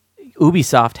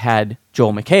Ubisoft had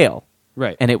Joel McHale.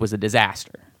 Right. And it was a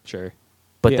disaster. Sure.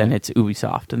 But then it's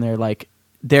Ubisoft, and they're like,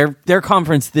 their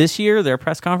conference this year, their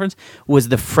press conference, was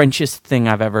the Frenchest thing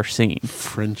I've ever seen.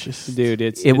 Frenchest? They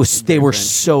Dude, were French.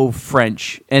 so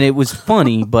French, and it was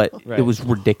funny, but it was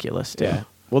ridiculous too. Yeah.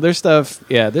 Well, their stuff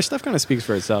kind of speaks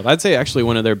for itself. I'd say actually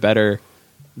one of their better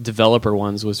developer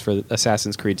ones was for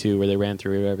Assassin's Creed 2, where they ran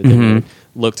through everything. It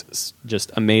looked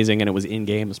just amazing, and it was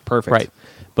in-game. It was perfect. Right.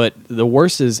 But the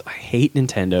worst is I hate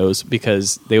Nintendo's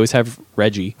because they always have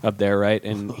Reggie up there, right?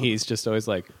 And he's just always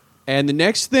like, and the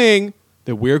next thing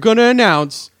that we're going to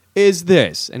announce is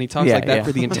this. And he talks like that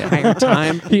for the entire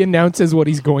time. He announces what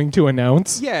he's going to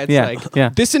announce. Yeah, it's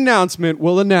like, this announcement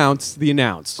will announce the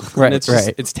announce. Right,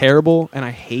 and it's terrible, and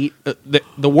I hate...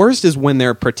 the worst is when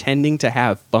they're pretending to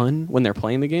have fun when they're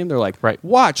playing the game. They're like,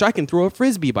 watch, I can throw a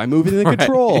Frisbee by moving the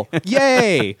control.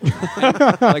 Yay!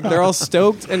 Like, they're all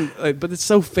stoked, and but it's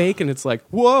so fake, and it's like,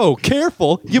 whoa,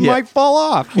 careful, you might fall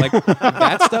off. Like,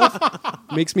 that stuff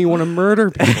makes me want to murder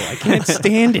people. I can't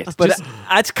stand it. But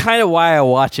that's kind of why I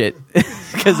watch it,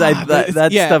 because that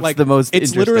stuff's like, the most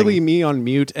it's interesting. Literally me on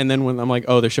mute, and then when I'm like,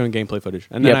 oh, they're showing gameplay footage,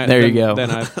 and then you go.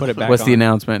 Then I put it back. What's on. the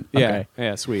announcement? Yeah, Okay.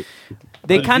 yeah, sweet.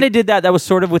 They kind of did that. That was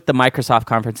sort of with the Microsoft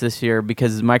conference this year,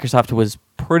 because Microsoft was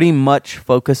pretty much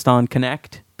focused on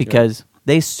Kinect, because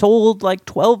they sold like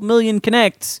 12 million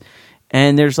Kinects,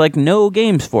 and there's like no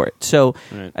games for it. So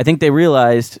I think they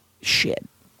realized, shit,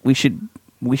 we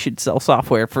should sell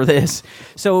software for this.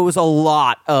 So it was a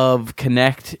lot of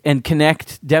Kinect, and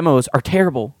Kinect demos are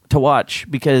terrible to watch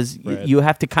because you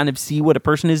have to kind of see what a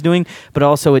person is doing, but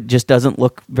also it just doesn't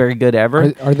look very good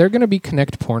ever. Are there going to be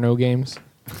Kinect porno games?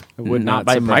 It would not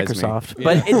by surprise Microsoft. me.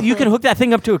 But you can hook that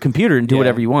thing up to a computer and do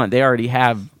whatever you want. They already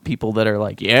have people that are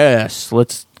like, yes,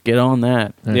 let's get on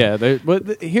that. Yeah,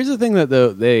 but here's the thing that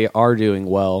they are doing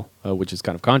well, which is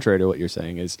kind of contrary to what you're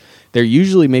saying, is they're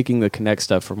usually making the Kinect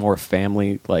stuff for more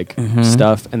family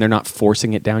stuff, and they're not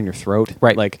forcing it down your throat.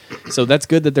 Right. Like, so that's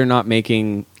good that they're not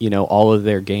making all of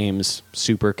their games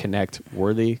super Kinect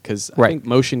worthy, because I think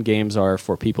motion games are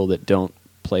for people that don't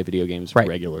play video games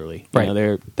regularly.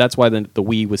 That's why the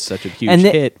Wii was such a huge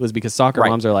hit, was because soccer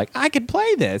moms are like, I could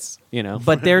play this.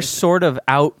 But they're sort of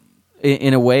out.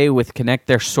 In a way, with Kinect,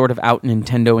 they're sort of out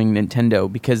Nintendoing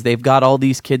Nintendo, because they've got all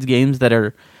these kids' games that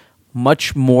are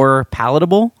much more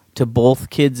palatable to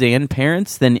both kids and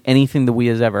parents than anything the Wii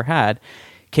has ever had.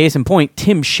 Case in point,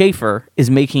 Tim Schafer is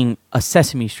making a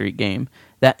Sesame Street game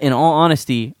that, in all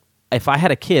honesty, if I had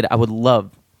a kid, I would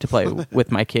love to play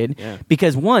with my kid.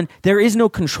 Because, one, there is no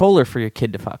controller for your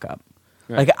kid to fuck up.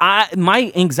 Right. Like,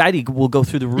 my anxiety will go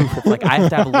through the roof if I have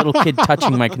to have a little kid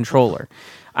touching my controller.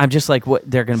 I'm just like, what?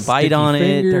 They're going to bite on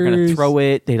it. They're going to throw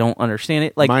it. They don't understand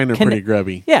it. Like, mine are pretty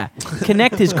grubby. Yeah,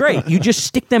 Kinect is great. You just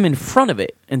stick them in front of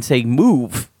it and say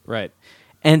move. Right.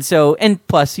 And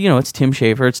plus, it's Tim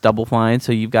Schafer, it's Double Fine,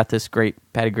 so you've got this great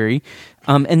pedigree.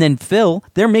 And then Phil,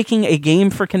 they're making a game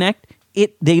for Kinect.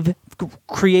 They've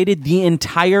created the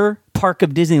entire park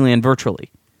of Disneyland virtually.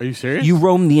 Are you serious? You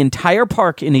roam the entire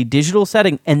park in a digital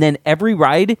setting, and then every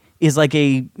ride is like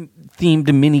a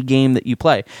themed mini game that you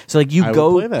play. So like you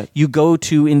go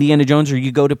to Indiana Jones or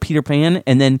you go to Peter Pan,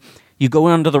 and then you go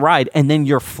onto the ride, and then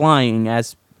you're flying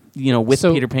as with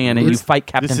Peter Pan, and you fight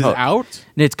Captain Hook. This is out?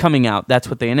 And it's coming out. That's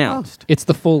what they announced. It's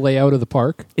the full layout of the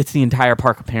park. It's the entire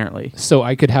park, apparently. So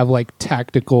I could have like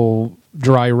tactical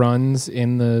dry runs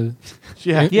in the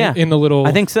in the little.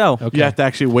 I think so. Okay. You have to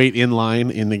actually wait in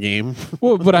line in the game.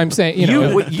 Well, but I'm saying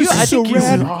I think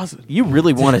you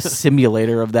really want a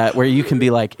simulator of that where you can be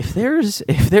like, if there's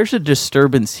a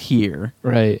disturbance here,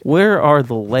 right? Where are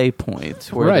the lay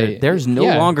points? Where there's no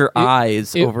longer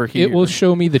eyes over here. It will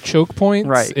show me the choke points.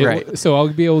 Right. So I'll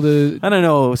be able to. I don't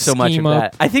know so much of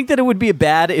that. I think that it would be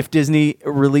bad if Disney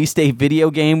released a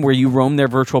video game where you roam their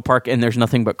virtual park and there's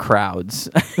nothing but crowds.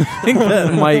 I think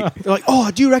that might. They're like,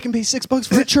 oh, do you reckon pay $6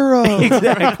 for a churro?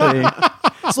 Exactly.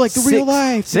 It's like the real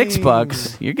life.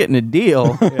 $6. You're getting a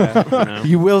deal.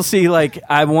 You will see.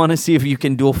 I want to see if you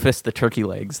can dual fist the turkey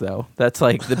legs, though. That's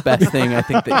like the best thing I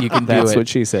think that you can do. That's what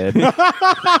she said.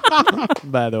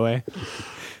 By the way,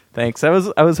 thanks. I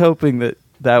was hoping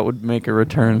that would make a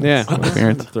return. Yeah,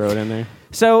 appearance. Throw it in there.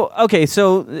 So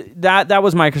that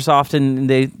was Microsoft, and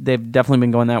they've definitely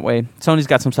been going that way. Sony's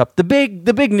got some stuff. The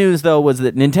big news though was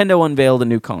that Nintendo unveiled a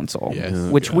new console,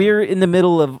 which we're in the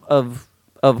middle of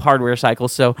hardware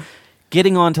cycles. So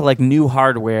getting on to new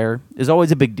hardware is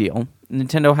always a big deal.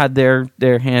 Nintendo had their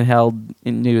handheld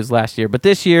in news last year, but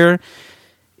this year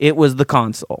it was the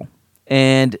console,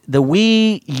 and the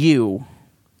Wii U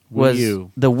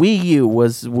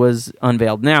was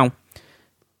unveiled. Now,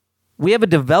 we have a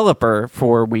developer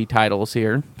for Wii titles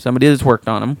here. Somebody that's worked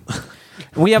on them.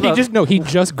 He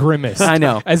just grimaced. I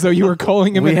know. As though you were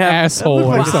calling him an asshole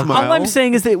or something. All I'm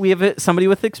saying is that we have somebody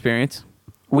with experience.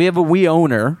 We have a Wii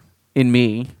owner in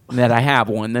me, that I have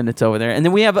one, then it's over there. And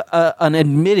then we have an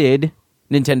admitted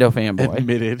Nintendo fanboy.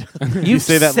 Admitted. You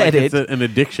say that said like it. it's an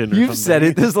addiction or You've something. said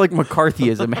it. This is like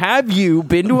McCarthyism. Have you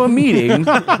been to a meeting?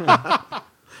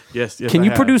 Yes. Can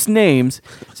you produce names?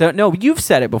 So, no, you've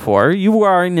said it before. You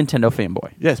are a Nintendo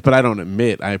fanboy. Yes, but I don't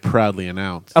admit. I proudly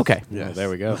announce. Okay. Yes. There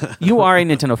we go. You are a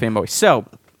Nintendo fanboy. So,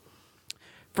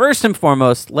 first and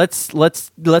foremost, let's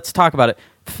talk about it.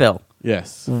 Phil.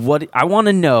 Yes. I want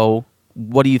to know,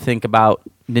 what do you think about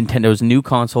Nintendo's new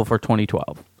console for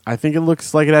 2012? I think it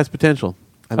looks like it has potential.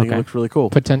 I think it looks really cool.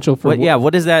 Potential for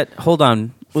what is that? Hold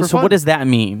on. So fun. what does that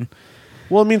mean?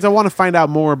 Well, it means I want to find out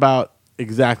more about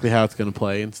exactly how it's going to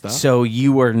play and stuff. So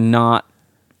you are not...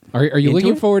 Are you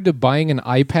looking forward to buying an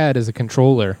iPad as a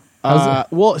controller?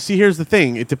 Well, see, here's the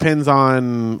thing. It depends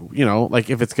on,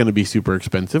 if it's going to be super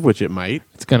expensive, which it might.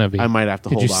 It's going to be. I might have to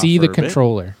hold off. Did you see for the a bit.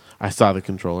 controller? I saw the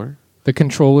controller. The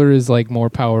controller is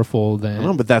more powerful than...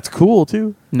 No, but that's cool,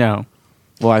 too. No.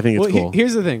 Well, I think it's cool.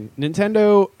 Here's the thing.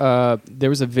 Nintendo, there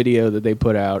was a video that they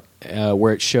put out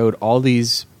where it showed all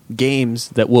these games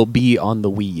that will be on the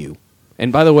Wii U.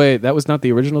 And by the way, that was not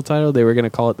the original title. They were going to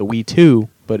call it the Wii 2,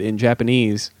 but in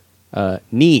Japanese,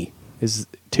 Ni is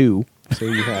 2. So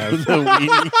you have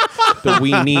the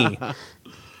Wii Ni.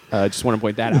 Just want to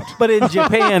point that out. But in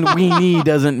Japan, weenie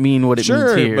doesn't mean what it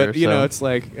means here. But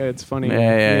so. it's funny.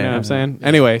 Yeah, you know what I'm saying?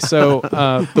 Anyway, so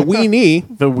the Weenie,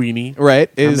 the weenie, right,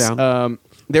 is down.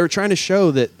 they were trying to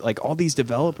show that all these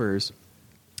developers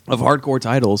of hardcore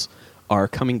titles are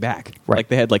coming back. Right. Like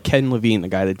they had Ken Levine, the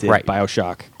guy that did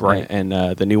BioShock, right, and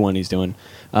the new one he's doing.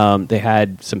 They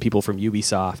had some people from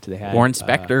Ubisoft. They had Warren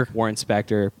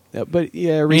Spector. But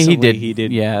recently he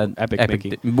did Epic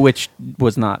Mickey, which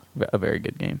was not a very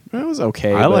good game. It was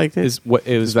okay. I liked it.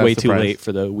 It was way too late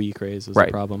for the Wii craze. Was the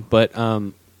problem. But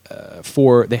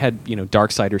they had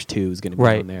Darksiders 2 is going to be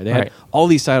on there. They had all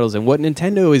these titles, and what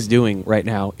Nintendo is doing right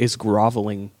now is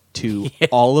groveling to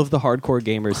all of the hardcore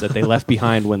gamers that they left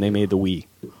behind when they made the Wii,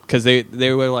 because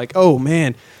they were like, oh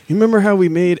man, you remember how we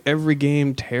made every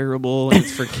game terrible and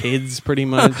it's for kids pretty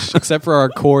much, except for our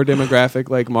core demographic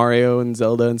like Mario and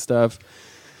Zelda and stuff.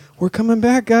 We're coming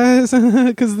back, guys,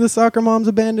 because the soccer moms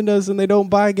abandoned us and they don't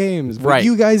buy games. But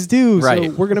you guys do,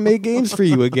 so we're going to make games for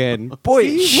you again. Boy,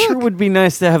 it sure would be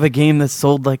nice to have a game that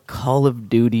sold like Call of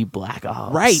Duty Black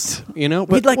Ops. Right.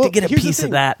 We'd like to get a piece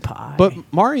of that pie. But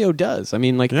Mario does. I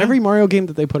mean, every Mario game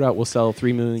that they put out will sell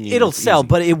 3 million units. It'll sell,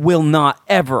 but it will not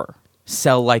ever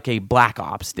sell like a Black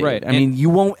Ops did. Right. I mean, you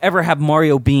won't ever have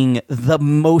Mario being the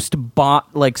most bought,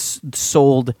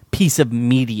 sold piece of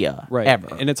media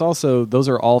ever. And it's also, those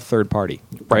are all third party.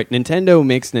 Right. Nintendo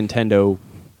makes Nintendo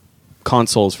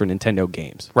consoles for Nintendo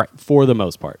games, Right. For the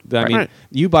most part. I mean, Right.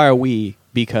 you buy a Wii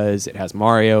because it has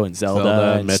Mario and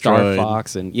Zelda and Star Metroid.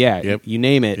 Fox and you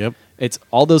name it. Yep. It's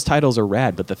all those titles are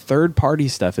rad, but the third-party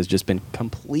stuff has just been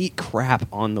complete crap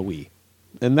on the Wii.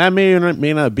 And that may or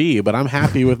may not be, but I'm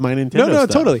happy with my Nintendo No, stuff.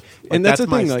 totally. Like, And that's the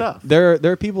my thing. Like, stuff. there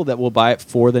are people that will buy it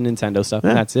for the Nintendo stuff,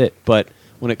 and Yeah. that's it. But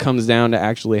when it comes down to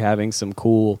actually having some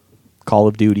cool Call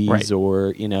of Duties Right.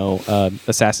 or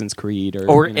Assassin's Creed or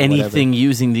Or whatever. anything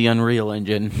using the Unreal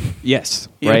Engine. Yes,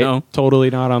 You right. know? Totally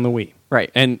not on the Wii. Right.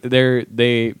 And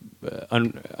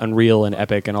Unreal and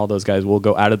Epic and all those guys will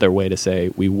go out of their way to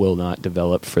say we will not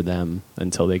develop for them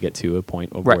until they get to a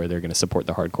point of Right. where they're going to support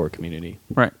the hardcore community.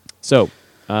 Right. So,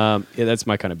 that's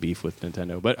my kind of beef with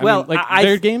Nintendo. But Well, I mean, I-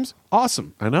 their games,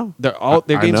 awesome. I know. Their I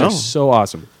games know. are so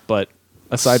awesome. But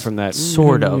aside from that,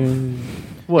 Sort of.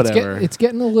 Whatever. It's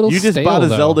getting a little you just stale, bought a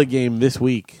though. Zelda game this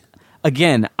week.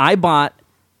 Again, I bought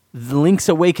the Link's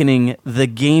Awakening, the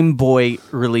Game Boy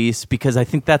release, because I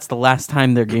think that's the last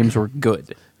time their games were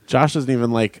good. Josh doesn't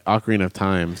even like Ocarina of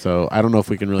Time, so I don't know if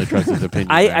we can really trust his opinion.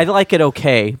 I like it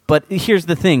okay, but here's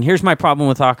the thing. Here's my problem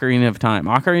with Ocarina of Time.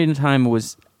 Ocarina of Time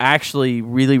was actually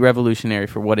really revolutionary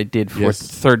for what it did for Yes.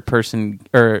 third person,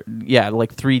 or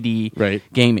like 3D Right.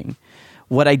 gaming.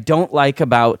 What I don't like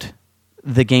about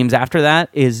the games after that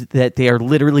is that they are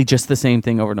literally just the same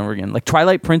thing over and over again. Like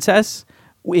Twilight Princess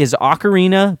is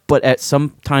Ocarina, but at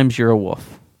sometimes you're a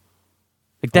wolf.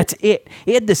 Like that's it.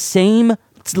 It had the same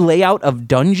layout of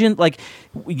dungeon. Like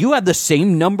you have the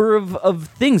same number of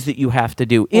things that you have to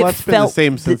do. Well, it that's been the felt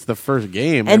same since the first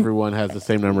game. and- Everyone has the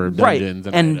same number of right, dungeons.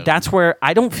 and items. that's where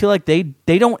I don't feel like they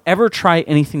don't ever try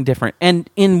anything different. And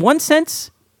in one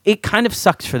sense, it kind of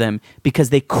sucks for them because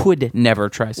they could never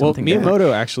try well, something different.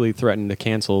 Miyamoto actually threatened to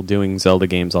cancel doing Zelda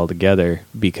games altogether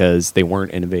because they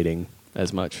weren't innovating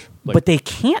as much. But they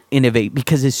can't innovate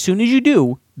because as soon as you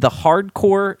do, the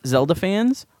hardcore Zelda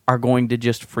fans are going to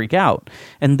just freak out.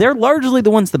 And they're largely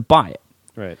the ones that buy it.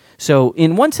 right. So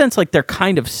in one sense, like they're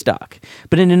kind of stuck.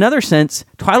 But in another sense,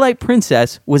 Twilight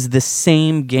Princess was the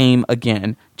same game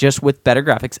again, just with better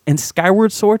graphics. And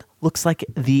Skyward Sword looks like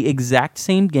the exact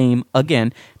same game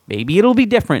again. Maybe it'll be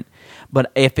different.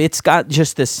 But if it's got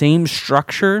just the same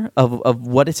structure of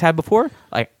what it's had before,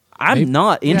 like I'm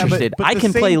not interested. but I the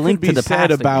can same play could Link be to the said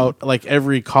Past about like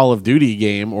every Call of Duty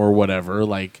game or whatever.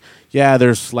 Like, yeah,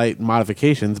 there's slight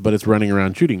modifications, but it's running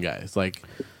around shooting guys. Like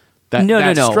that.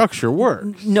 No. Structure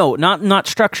works. No, not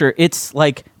structure. It's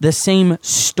like the same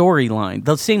storyline,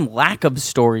 the same lack of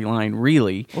storyline,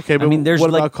 really. Okay, but I mean, there's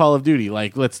what like, about Call of Duty?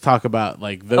 Like, let's talk about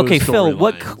like those. okay, Phil,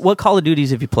 storylines. what Call of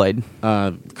Duties have you played?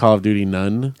 Call of Duty?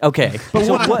 None. Okay,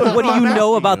 so what do you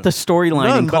know about the storyline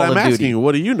None. in But Call I'm of asking Duty? you,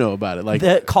 what do you know about it? Like,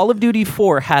 The Call of Duty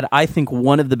 4 had, I think,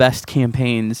 one of the best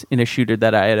campaigns in a shooter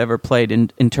that I had ever played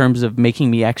in terms of making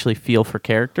me actually feel for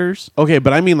characters. okay,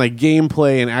 but I mean like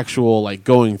gameplay and actual like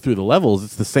going through the levels.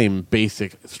 It's the same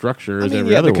basic structure as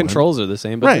every other the one. controls are the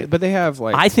same, but Right. but they have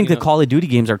like I think you the know, Call of Duty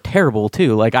games are terrible,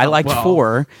 too. Like, I liked Well,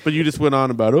 4. But you just went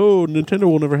on about Nintendo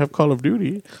will never have Call of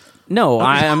Duty. No,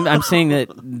 I'm saying that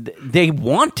they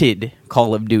wanted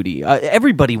Call of Duty.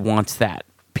 Everybody wants that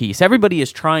piece. Everybody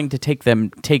is trying to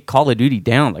take Call of Duty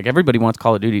down. Like everybody wants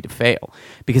Call of Duty to fail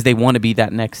because they want to be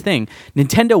that next thing.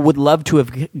 Nintendo would love to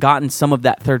have gotten some of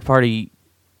that third party.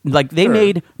 Like they Sure.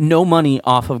 made no money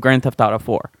off of Grand Theft Auto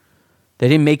 4. They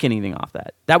didn't make anything off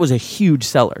that. That was a huge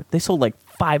seller. They sold like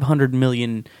 $500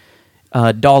 million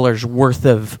worth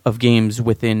of games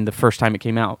within the first time it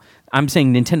came out. I'm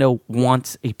saying Nintendo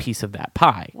wants a piece of that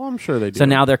pie. Well, I'm sure they do. So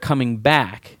now they're coming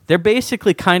back. They're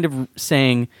basically kind of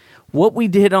saying, what we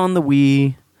did on the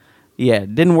Wii,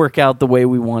 it didn't work out the way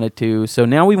we wanted to. So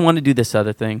now we want to do this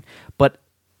other thing. But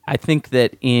I think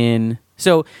that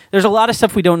so there's a lot of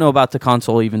stuff we don't know about the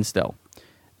console even still.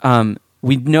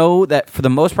 We know that for the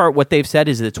most part, what they've said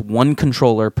is it's one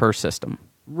controller per system.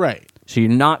 right. So you're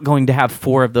not going to have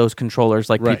 4 of those controllers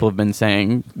like Right. people have been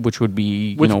saying, which would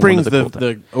be Which one brings of the, cool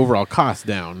things. the overall cost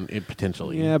down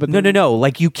potentially. yeah, but No.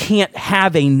 Like you can't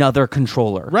have another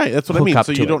controller. Right, that's what I hook mean. up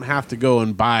So to you it. don't have to go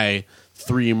and buy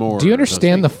 3 more. Do you of those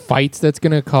understand the things. fights that's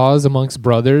going to cause amongst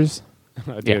brothers?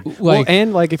 Yeah. well,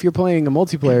 and like if you're playing a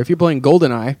multiplayer, if you're playing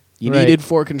GoldenEye, you Right. needed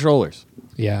 4 controllers.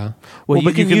 Yeah. Well,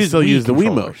 but you can still use the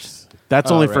controllers. Wiimotes. That's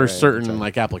Oh, only right, for right, certain sorry.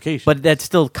 like applications. But that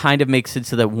still kind of makes it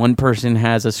so that one person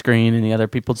has a screen and the other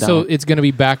people don't. So it's going to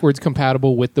be backwards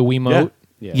compatible with the Wiimote?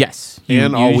 Yeah. yes,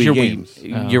 And all use Wii your games.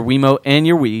 Wii, your Wiimote and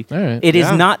your Wii. All right. It is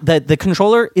Yeah. not the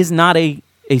controller is not a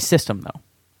system though.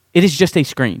 It is just a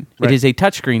screen. Right. It is a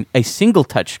touch screen, a single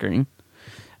touch screen,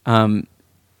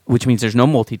 which means there's no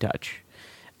multi-touch.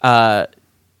 And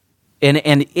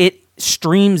it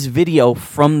streams video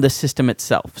from the system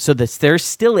itself. So there's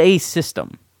still a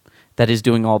system that is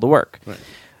doing all the work. Right.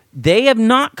 They have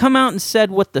not come out and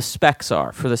said what the specs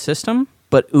are for the system,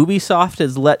 but Ubisoft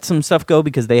has let some stuff go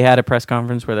because they had a press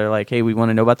conference where they're like, hey, we want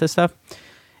to know about this stuff.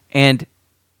 And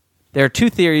there are two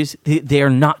theories. They are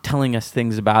not telling us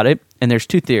things about it, and there's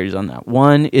two theories on that.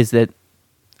 One is that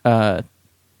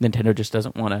Nintendo just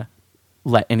doesn't want to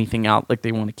let anything out, like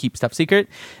they want to keep stuff secret.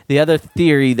 The other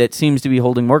theory that seems to be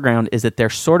holding more ground is that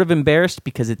they're sort of embarrassed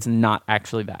because it's not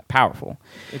actually that powerful.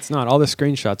 It's not. All the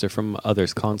screenshots are from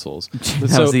others' consoles.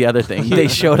 That was the other thing. They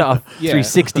showed off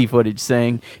 360 footage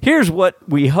saying, here's what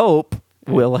we hope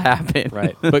will happen.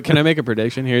 Right. But can I make a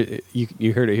prediction here?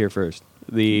 You heard it here first.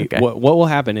 Okay. What will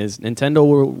happen is Nintendo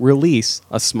will release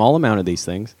a small amount of these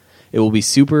things. It will be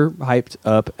super hyped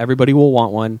up. Everybody will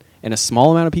want one, and a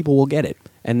small amount of people will get it.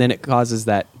 And then it causes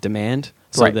that demand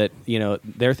so that,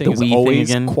 their thing The is Wii always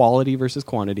thing again. quality versus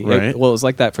quantity. Right. It was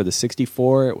like that for the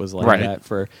 64. It was like Right. that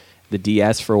for the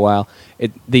DS for a while.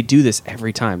 They do this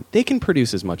every time. They can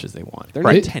produce as much as they want. They're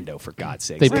Right. Nintendo, for God's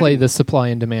sake. They play the supply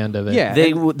and demand of it. Yeah.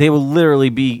 They will literally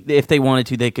be, if they wanted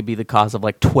to, they could be the cause of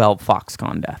like 12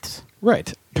 Foxconn deaths.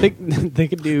 Right. They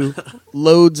could do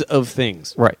loads of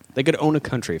things. Right. They could own a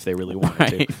country if they really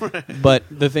wanted to. But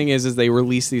the thing is they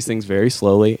release these things very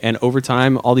slowly, and over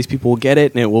time, all these people will get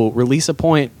it, and it will release at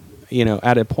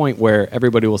a point where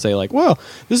everybody will say, like, well,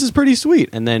 this is pretty sweet.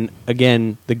 And then,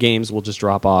 again, the games will just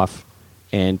drop off,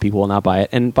 and people will not buy it.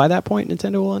 And by that point,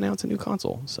 Nintendo will announce a new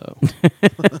console. So,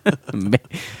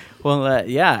 Well,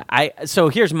 yeah. So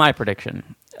here's my prediction.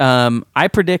 I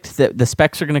predict that the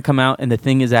specs are going to come out, and the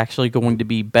thing is actually going to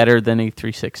be better than a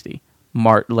 360,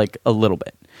 like a little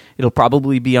bit. It'll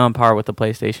probably be on par with the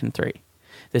PlayStation 3.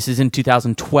 This is in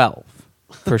 2012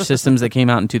 for systems that came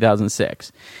out in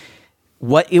 2006.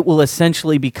 What it will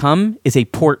essentially become is a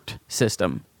port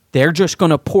system. They're just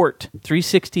going to port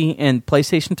 360 and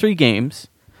PlayStation 3 games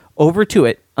over to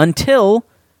it until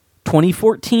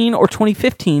 2014 or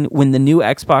 2015 when the new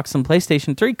Xbox and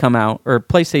PlayStation 3 come out, or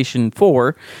PlayStation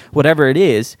 4, whatever it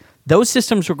is. Those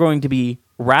systems are going to be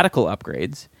radical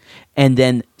upgrades, and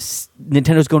then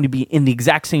Nintendo's going to be in the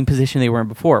exact same position they were in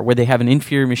before, where they have an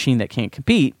inferior machine that can't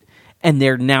compete, and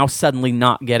they're now suddenly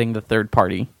not getting the third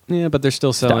party. yeah, but they're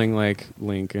still selling, like,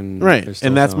 Link and... Right. they're still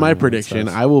And that's selling my all that prediction.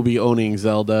 stuff. I will be owning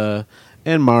Zelda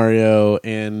and Mario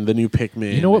and the new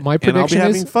Pikmin. You know what my And I'll be prediction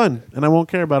having is? fun, and I won't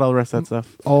care about all the rest of that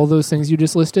stuff. All those things you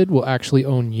just listed will actually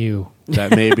own you.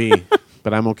 That may be,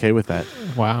 but I'm okay with that.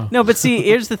 Wow. No, but see,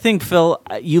 here's the thing, Phil.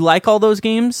 You like all those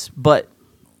games, but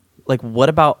like, what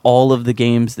about all of the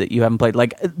games that you haven't played?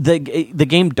 Like the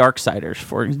game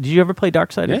Darksiders. Did you ever play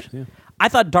Darksiders? Yeah. I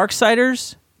thought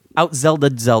Darksiders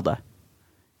out-Zelda'd Zelda.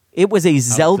 It was a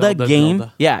Zelda game.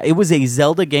 Zelda. Yeah, it was a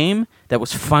Zelda game that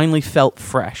was finally felt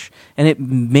fresh. And it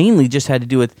mainly just had to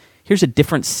do with, here's a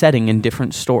different setting and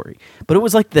different story. But it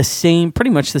was like pretty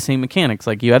much the same mechanics.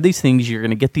 Like, you have these things, you're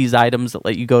going to get these items that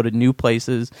let you go to new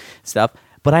places, stuff.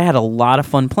 But I had a lot of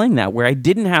fun playing that, where I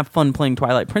didn't have fun playing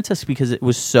Twilight Princess because it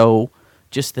was so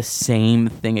just the same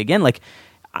thing again. Like,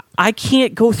 I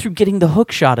can't go through getting the hook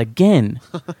shot again.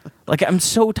 Like, I'm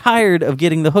so tired of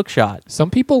getting the hook shot. Some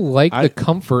people like the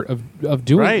comfort of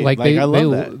doing Right, like I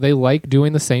love that. they like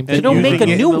doing the same thing. And Don't using make a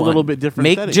it new in a one. little bit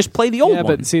different setting. Just play the old Yeah,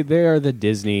 one. but see, they are the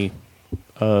Disney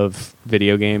of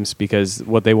video games, because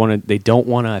what they don't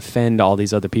want to offend all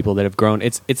these other people that have grown.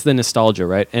 It's the nostalgia,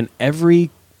 right? And every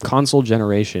console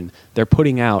generation, they're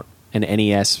putting out an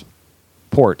NES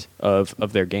port of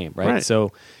their game, right?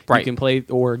 So you can play,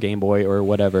 or Game Boy or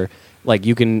whatever. Like,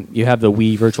 you have the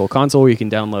Wii Virtual Console where you can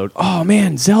download, oh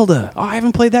man, Zelda. Oh, I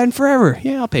haven't played that in forever.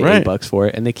 Yeah, I'll pay $8 for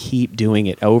it. And they keep doing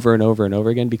it over and over and over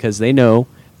again, because they know,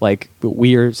 like,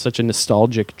 we are such a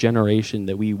nostalgic generation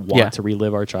that we want to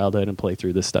relive our childhood and play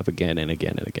through this stuff again and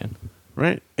again and again.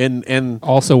 Right. And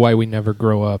Also why we never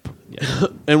grow up.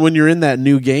 and when you're in that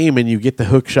new game and you get the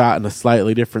hook shot in a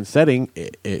slightly different setting,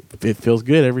 it feels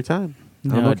good every time. I'm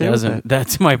No, okay it with doesn't. that.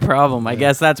 That's my problem. I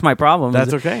guess that's my problem.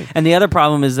 That's okay. And the other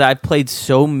problem is that I've played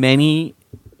so many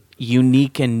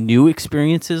unique and new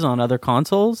experiences on other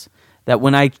consoles that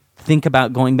when I think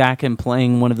about going back and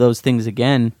playing one of those things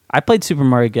again, I played Super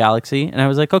Mario Galaxy, and I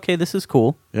was like, okay, this is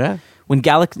cool. Yeah. When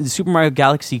Super Mario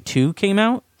Galaxy 2 came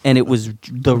out, and it was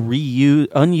the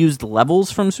unused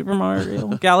levels from Super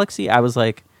Mario Galaxy, I was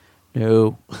like,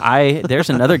 no, there's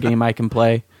another game I can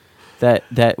play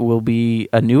that will be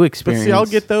a new But experience. see, I'll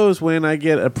get those when I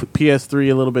get a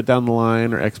PS3 a little bit down the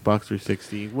line or Xbox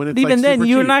 360. When it's Even like then, super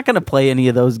you're cheap. not going to play any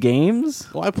of those games.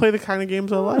 Well, I play the kind of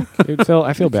games I like. Dude, Phil,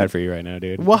 I feel bad for you right now,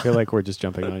 dude. What? I feel like we're just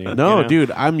jumping on you. No, you know?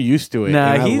 dude, I'm used to it.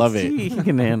 Nah, and I love it. He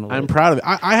can handle I'm it. proud of it.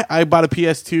 I bought a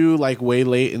PS2 like way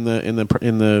late in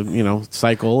the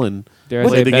cycle, and Dare I say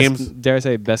played the best, games. Dare I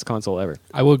say best console ever?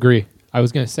 I will agree. I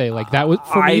was going to say, like, that was,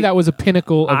 for me, that was a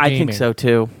pinnacle of I gaming. think so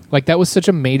too. Like, that was such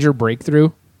a major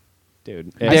breakthrough.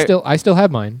 Dude. I still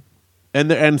have mine.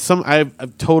 And some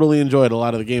I've totally enjoyed a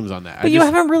lot of the games on that. But you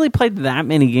haven't really played that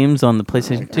many games on the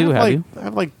PlayStation 2, have you? I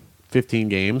have like 15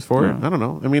 games for it. I don't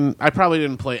know. I mean, I probably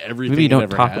didn't play everything. Maybe you don't it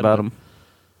ever talk had, about but- them.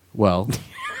 Well,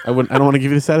 I don't want to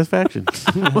give you the satisfaction.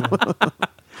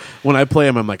 When I play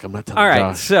them, I'm like, I'm not telling All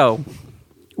right, Josh. so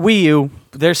Wii U,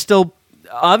 there's still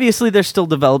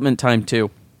development time too.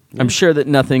 I'm sure that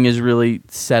nothing is really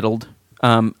settled,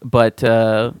 but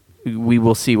we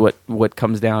will see what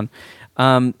comes down.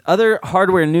 Other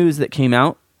hardware news that came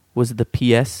out was the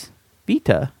PS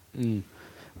Vita,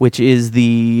 which is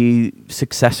the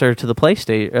successor to the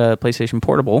PlayStation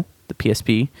Portable, the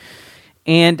PSP,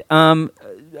 and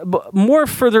more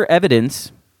further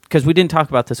evidence, because we didn't talk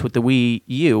about this with the Wii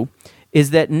U,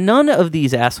 is that none of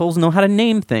these assholes know how to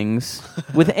name things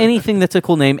with anything that's a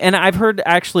cool name. And I've heard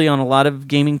actually on a lot of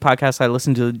gaming podcasts, I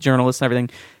listen to journalists and everything,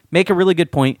 make a really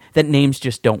good point that names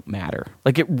just don't matter.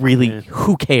 Like, it really,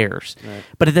 who cares? Right.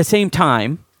 But at the same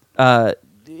time,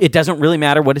 it doesn't really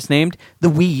matter what it's named. The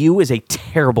Wii U is a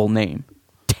terrible name.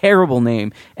 Terrible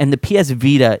name. And the PS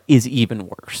Vita is even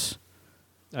worse.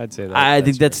 I'd say that. I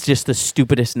think that's just the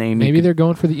stupidest name. Maybe they're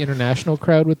going for the international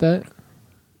crowd with that.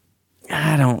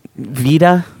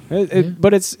 Vita?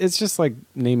 But it's just like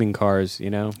naming cars, you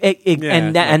know?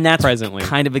 And that's presently.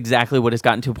 kind of exactly what has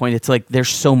gotten to a point. It's like there's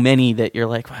so many that you're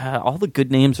like, wow, all the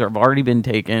good names have already been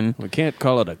taken. We can't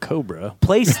call it a Cobra.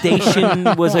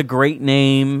 PlayStation was a great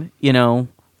name, you know.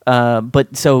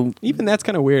 But so Even that's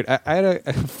kind of weird. I had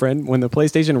a friend when the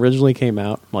PlayStation originally came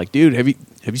out. I'm like, dude, have you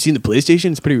seen the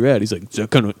PlayStation? It's pretty rad. He's like, is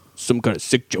that some kind of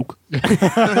sick joke?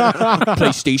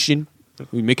 PlayStation? Are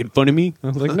you making fun of me? I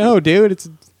was like, no, dude, it's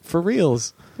for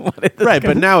reals. Right,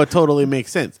 but now it totally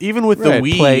makes sense. Even with the Right,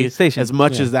 Wii, PlayStation. as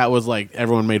much as that was like everybut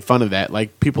everyone made fun of that,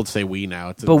 like people say Wii now.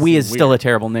 but Wii is still a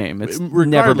terrible name. It's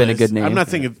never been a good name. I'm not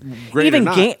saying it's great Even or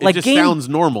not. game, like it just game, sounds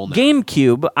normal now.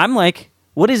 GameCube, I'm like,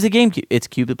 what is the GameCube? It's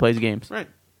Cube that plays games. Right.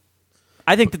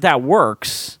 I think that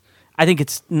works. I think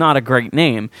it's not a great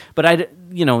name, but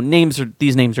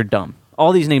these names are dumb.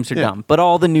 All these names are dumb, but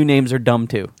all the new names are dumb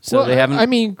too. So well, they haven't. I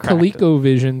mean, cracked it.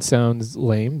 ColecoVision sounds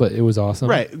lame, but it was awesome.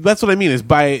 Right. That's what I mean. Is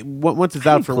once it's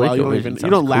out for a while, you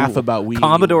don't laugh about Wii.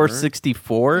 Commodore anymore.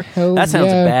 64. Hell That sounds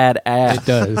yeah. badass. It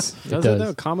does. It Does it though?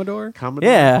 does. Commodore? Commodore?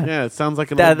 Yeah. Yeah. It sounds like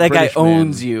an That old guy British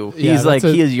owns man. you. Yeah, He's like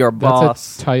that's he is your boss.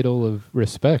 That's a title of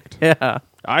respect. Yeah.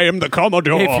 I am the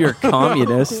Commodore. If you're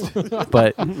communist,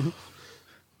 but.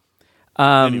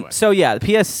 Anyway. So yeah, the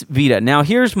PS Vita. Now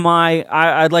here's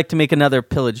I'd like to make another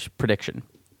pillage prediction.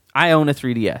 I own a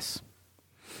 3DS.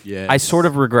 Yes. I sort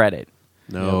of regret it.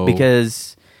 No.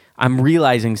 Because I'm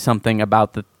realizing something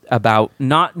about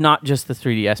not just the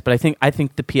 3DS, but I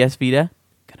think the PS Vita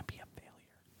gonna be a failure.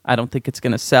 I don't think it's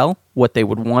gonna sell what they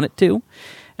would want it to,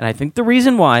 and I think the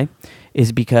reason why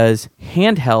is because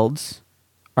handhelds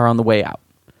are on the way out.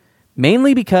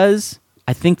 Mainly because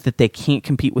I think that they can't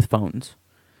compete with phones.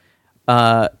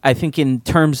 I think in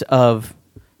terms of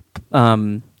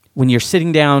when you're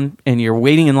sitting down and you're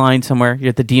waiting in line somewhere, you're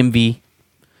at the DMV,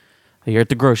 you're at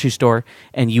the grocery store,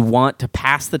 and you want to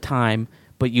pass the time,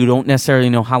 but you don't necessarily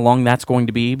know how long that's going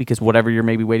to be because whatever you're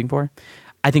maybe waiting for,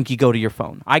 I think you go to your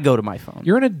phone. I go to my phone.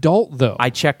 You're an adult, though. I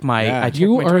check my. Yeah. I check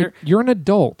my Twitter. You're an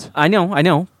adult. I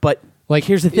know, but Like,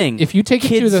 here's the thing: if you take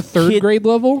it to the third grade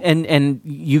level, and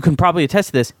you can probably attest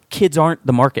to this, kids aren't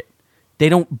the market. They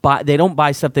don't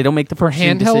buy stuff. They don't make the For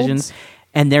purchasing handhelds? decisions,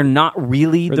 and they're not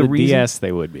really For the the reason. DS,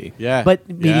 they would be. Yeah. But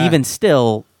Yeah. even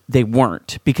still, they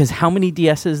weren't, because how many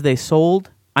DSs they sold?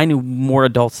 I knew more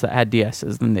adults that had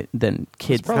DSs than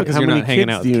kids. Probably because How you're many not hanging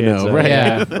kids out do with you kids. know? Right.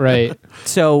 yeah, right.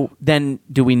 So then,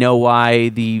 do we know why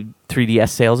the 3DS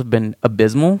sales have been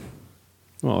abysmal?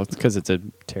 Well, it's because it's a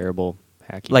terrible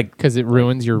hacky. Like, Because it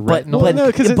ruins your but retinal. but,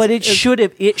 no, 'cause it's- but it should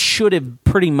have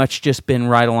pretty much just been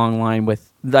right along line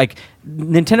with, like,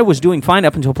 Nintendo was doing fine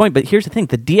up until a point. But here's the thing: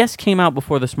 the DS came out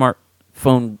before the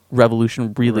smartphone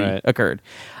revolution really Right. occurred.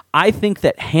 I think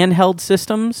that handheld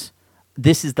systems,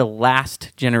 this is the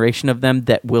last generation of them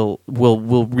that will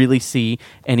really see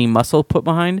any muscle put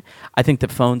behind. I think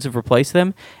that phones have replaced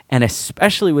them, and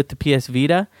especially with the PS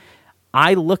Vita,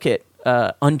 I look at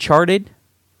Uncharted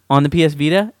on the PS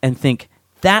Vita and think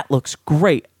that looks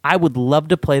great. I would love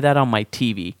to play that on my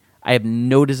TV. I have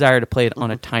no desire to play it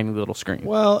on a tiny little screen.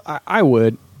 Well, I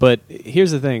would, but here's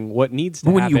the thing: what needs to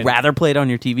happen? Wouldn't you rather play it on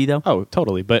your TV though? Oh,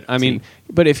 totally. But I mean,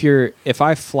 but if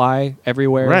I fly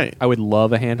everywhere, Right. I would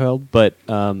love a handheld, but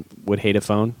would hate a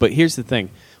phone. But here's the thing: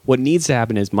 what needs to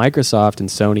happen is Microsoft and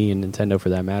Sony and Nintendo, for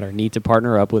that matter, need to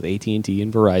partner up with AT&T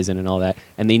and Verizon and all that,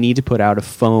 and they need to put out a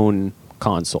phone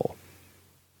console.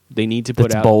 They need to put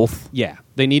That's out both. Yeah,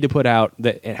 they need to put out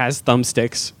that it has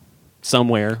thumbsticks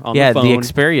somewhere on Yeah, the phone. the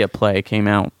Xperia Play came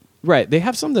out. Right, they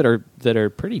have some that are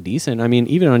pretty decent. I mean,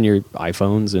 even on your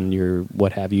iPhones and your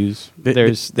what have yous,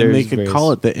 there's and they could various-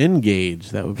 call it the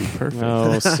N-Gage. That would be perfect.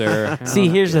 No, sir. See,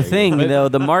 here's the thing, though.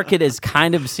 The market has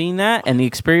kind of seen that, and the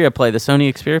Xperia Play, the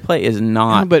Sony Xperia Play, is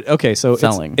not. But okay, so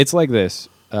selling. It's like this.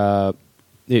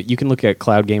 You can look at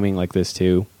cloud gaming like this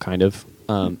too, kind of.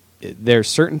 There's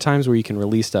certain times where you can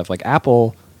release stuff. Like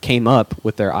Apple came up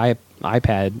with their iPod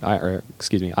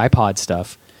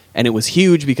stuff, and it was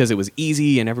huge because it was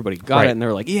easy and everybody got Right. it, and they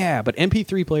were like, yeah. But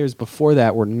MP3 players before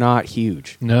that were not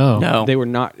huge. No. They were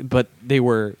not. But they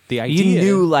were the idea. You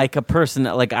knew, like, a person,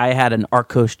 like, I had an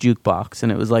Arcos jukebox,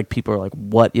 and it was like, people were like,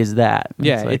 what is that? And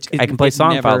Yeah, it's like, I can play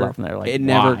song never, files off from there. Like,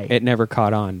 why? it never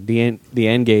caught on. The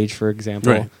N-Gage, for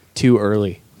example, Right. too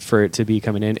early for it to be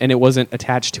coming in, and it wasn't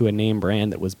attached to a name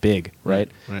brand that was big, right?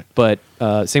 Right. But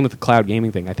same with the cloud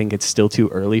gaming thing. I think it's still too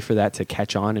early for that to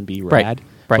catch on and be Right. rad.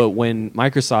 Right. But when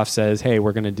Microsoft says, "Hey,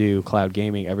 we're going to do cloud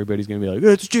gaming," everybody's going to be like,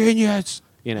 "It's genius."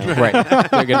 You know, right?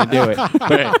 They're going to do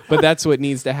it. But that's what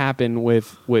needs to happen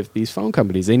with these phone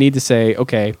companies. They need to say,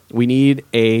 "Okay, we need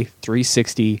a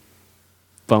 360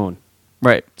 phone,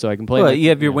 Right. so I can play." Well, like, you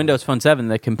have your know, Windows Phone 7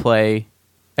 that can play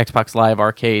Xbox Live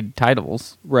Arcade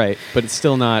titles. right? But it's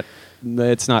still not.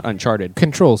 It's not Uncharted.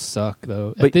 Controls suck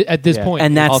though. But- At this yeah. point,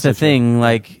 And that's also the true. thing,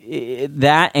 like,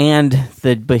 that and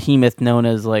the behemoth known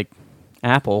as, like,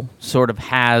 Apple sort of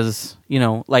has, you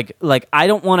know, like I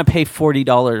don't want to pay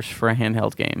 $40 for a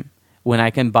handheld game when I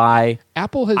can buy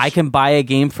Apple has. I can buy a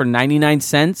game for 99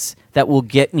 cents that will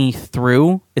get me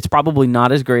through. It's probably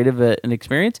not as great of an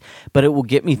experience, but it will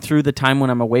get me through the time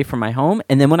when I'm away from my home.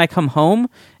 And then when I come home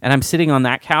and I'm sitting on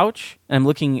that couch and I'm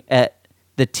looking at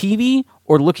the TV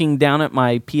or looking down at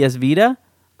my PS Vita,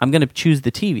 I'm going to choose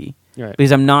the TV. Right.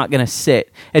 Because I'm not going to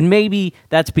sit. And maybe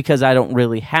that's because I don't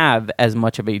really have as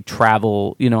much of a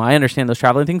travel, you know, I understand those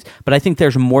traveling things, but I think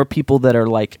there's more people that are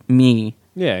like me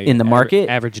Yeah, in the market.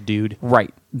 average dude.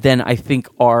 Right. Than I think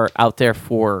are out there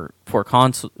for these, No,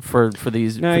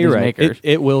 for you're these right. makers.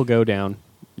 It will go down,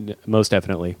 most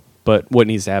definitely. But what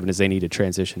needs to happen is they need to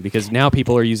transition because now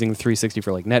people are using the 360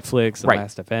 for like Netflix, and Right.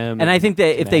 Last.fm. And I think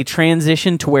that if they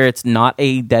transition to where it's not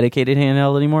a dedicated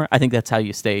handheld anymore, I think that's how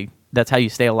you stay. That's how you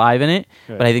stay alive in it.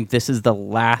 Right. But I think this is the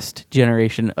last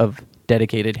generation of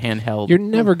dedicated handheld. You're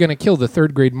never going to kill the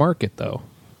third grade market though.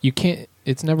 You can't.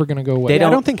 It's never going to go away. They I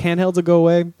don't- don't think handhelds will go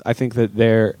away. I think that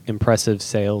their impressive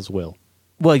sales will.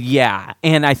 Well, yeah,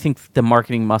 and I think the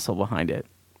marketing muscle behind it.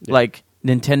 Yeah. Like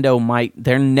Nintendo might,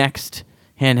 their next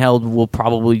handheld will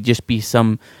probably just be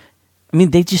some. I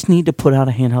mean, they just need to put out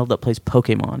a handheld that plays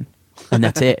Pokemon, and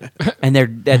that's it. And they're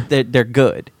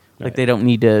good. Like Right. they don't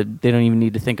even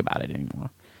need to think about it anymore.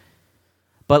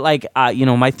 But like you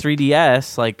know, my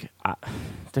 3DS, like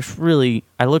there's really,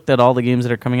 I looked at all the games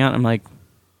that are coming out, and I'm like,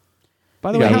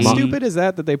 By the You way, got how Mo- stupid is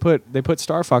that they put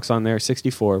Star Fox on there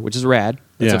 64, which is rad.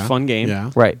 It's Yeah. a fun game.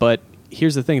 Yeah. right. But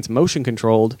here's the thing: it's motion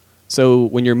controlled. So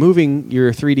when you're moving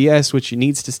your 3DS, which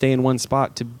needs to stay in one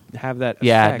spot to have that,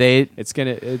 Yeah, effect,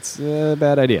 it's a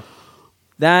bad idea.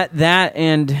 That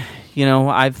and you know,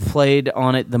 I've played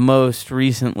on it the most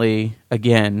recently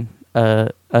again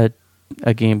a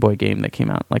Game Boy game that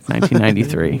came out in like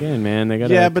 1993. Again, man, they got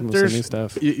to Yeah, come but with some there's new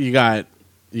stuff. You got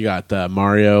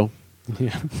Mario,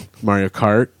 Yeah. Mario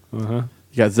Kart. Uh-huh.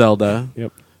 You got Zelda.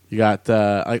 Yep. You got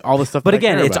like all the stuff. But that I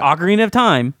again, care it's about. Ocarina of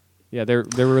Time, Yeah, they're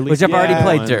releasing. Which I've already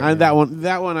played through. That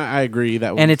one, I agree.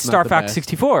 That and it's one's not Star the Fox best.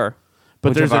 64. But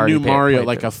which there's I've a already new Mario, played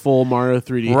like through. a full Mario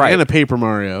 3D, Right. and a Paper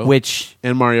Mario, Which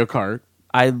and Mario Kart.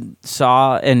 I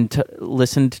saw and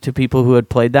listened to people who had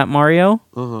played that Mario,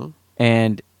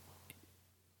 and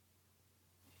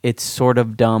it's sort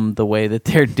of dumb the way that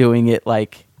they're doing it.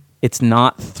 Like, it's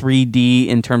not 3D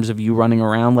in terms of you running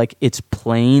around. Like, it's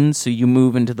plain, so you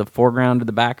move into the foreground or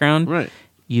the background. Right.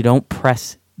 You don't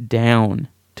press down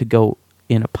to go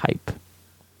in a pipe.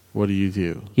 What do?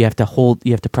 You have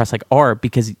to press like R,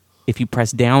 because if you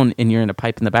press down and you're in a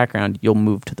pipe in the background, you'll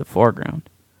move to the foreground.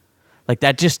 Like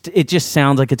that it just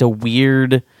sounds like it's a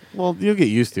weird Well, you'll get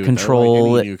used to control. it.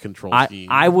 Though, like any new control scheme.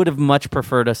 I would have much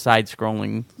preferred a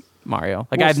side-scrolling Mario.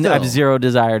 Like Well, I have still. zero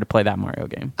desire to play that Mario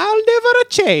game. I'll never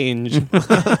change.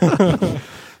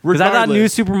 Because I thought New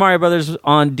Super Mario Brothers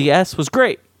on DS was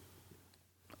great.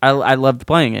 I loved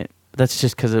playing it. That's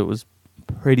just because it was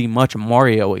pretty much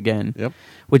Mario again. Yep.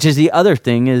 Which is the other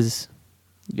thing is,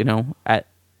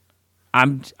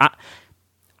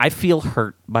 I feel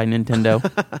hurt by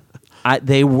Nintendo.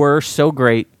 They were so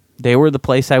great. They were the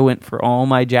place I went for all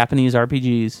my Japanese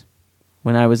RPGs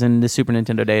when I was in the Super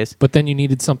Nintendo days. But then you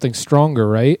needed something stronger,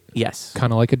 right? Yes.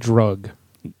 Kind of like a drug.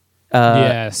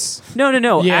 Yes.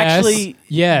 No. Yes. Actually,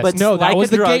 yes. But No, that like was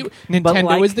a the drug,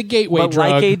 Nintendo was the gateway but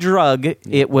drug. like a drug,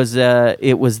 it was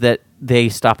that they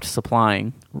stopped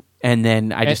supplying, and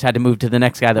then I just had to move to the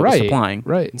next guy that was supplying.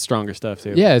 Right. And stronger stuff,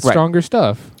 too. Yeah, it's Right. stronger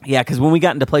stuff. Yeah, because when we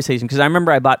got into PlayStation, because I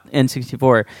remember I bought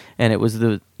N64, and it was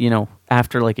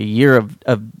after like a year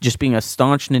of just being a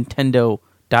staunch Nintendo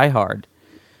diehard.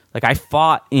 Like I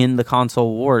fought in the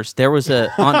console wars. There was on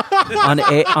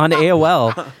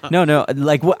AOL. No.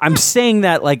 Like I'm saying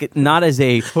that like not as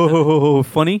a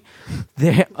funny.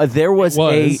 There was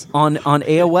on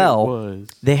AOL.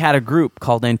 They had a group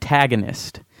called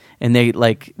Antagonist, and they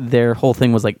like their whole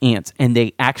thing was like ants, and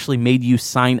they actually made you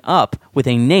sign up with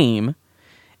a name,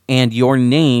 and your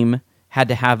name had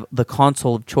to have the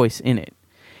console of choice in it.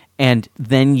 And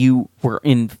then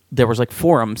there was like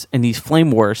forums and these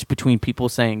flame wars between people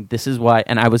saying this is why,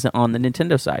 and I was on the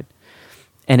Nintendo side.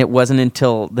 And it wasn't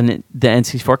until the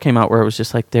N64 came out where it was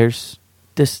just like, this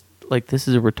is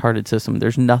a retarded system.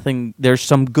 There's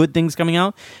some good things coming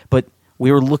out, but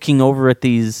we were looking over at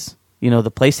these,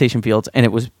 the PlayStation fields, and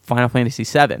it was Final Fantasy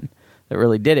VII that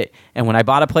really did it. And when I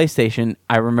bought a PlayStation,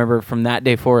 I remember from that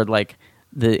day forward, like,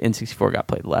 the N64 got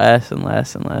played less and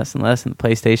less and less and less, and the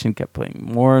PlayStation kept playing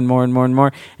more and more and more and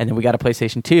more. And then we got a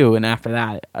PlayStation 2, and after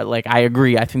that, I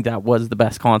agree. I think that was the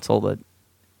best console that,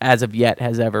 as of yet,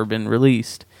 has ever been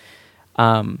released.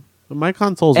 My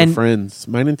consoles are friends.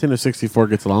 My Nintendo 64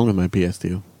 gets along with my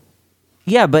PS2.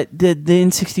 Yeah, but the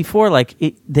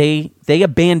N64, they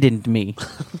abandoned me.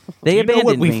 They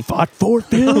abandoned me. We fought for,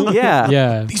 Phil? Yeah.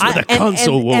 Yeah. These were the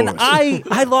console wars. And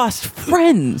I lost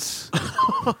friends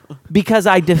because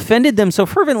I defended them so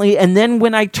fervently. And then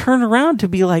when I turn around to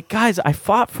be like, guys, I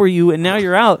fought for you and now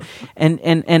you're out.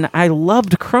 And I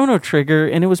loved Chrono Trigger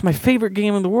and it was my favorite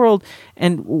game in the world.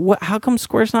 And how come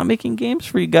Square's not making games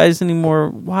for you guys anymore?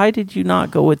 Why did you not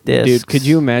go with this? Dude, could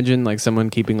you imagine like someone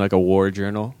keeping like a war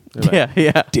journal? Like,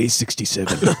 Yeah. Day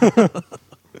 67.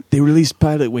 They released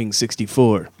Pilot Wing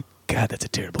 64. God, that's a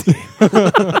terrible game.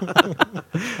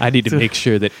 I need to make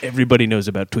sure that everybody knows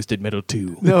about Twisted Metal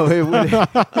 2. No,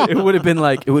 it would have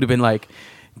been like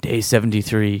day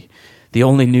 73. The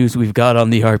only news we've got on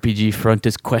the RPG front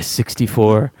is Quest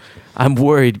 64. I'm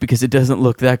worried because it doesn't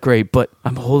look that great, but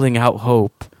I'm holding out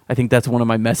hope. I think that's one of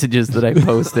my messages that I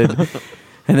posted.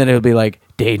 And then it'll be like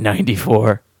day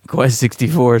 94. Quest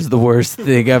 64 is the worst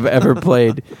thing I've ever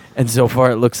played. And so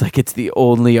far it looks like it's the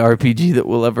only RPG that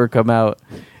will ever come out.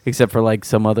 Except for like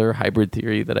some other hybrid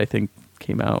theory that I think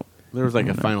came out. There was like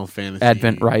a Final Fantasy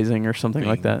Advent Rising or something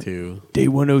like that. Too. Day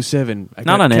 107. I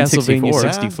Not got on Castlevania N64.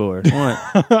 64.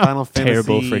 What? Final Fantasy.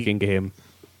 terrible freaking game.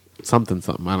 Something.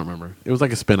 I don't remember. It was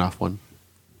like a spin-off one.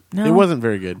 No. It wasn't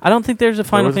very good. I don't think there's a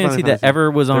Final was a Final Fantasy that Fantasy. ever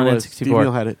was on There was. N64. Steve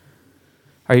Neal had it.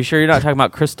 Are you sure you're not talking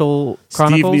about Crystal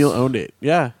Chronicles? Steve Neal owned it.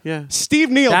 Yeah. Steve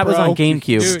Neal, That was bro. on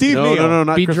GameCube. Dude, Steve No, Neal. no,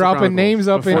 not Be Crystal dropping Chronicles. names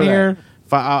up in Before that. here.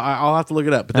 I'll have to look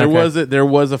it up. But there Okay.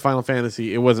 was a Final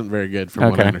Fantasy. It wasn't very good from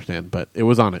what I Okay. understand, but it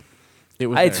was on it. It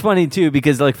was. It's there. funny too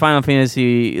because like Final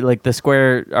Fantasy, like the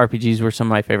Square RPGs were some of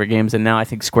my favorite games, and now I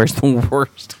think Square's the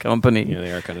worst company. Yeah,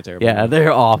 they are kind of terrible. Yeah,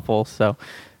 they're awful. So,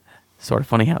 sort of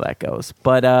funny how that goes.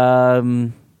 But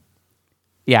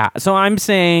yeah. So I'm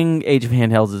saying Age of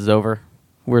Handhelds is over.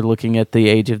 We're looking at the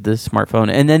age of the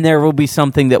smartphone, and then there will be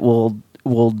something that will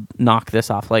knock this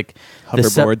off, like the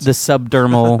Hoverboards.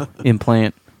 subdermal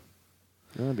implant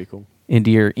That'd be cool. into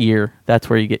your ear. That's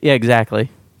where you get exactly.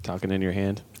 Talking in your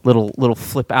hand. Little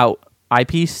flip out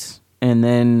eyepiece, and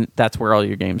then that's where all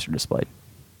your games are displayed.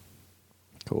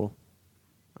 Cool.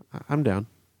 I'm down.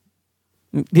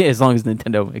 Yeah, as long as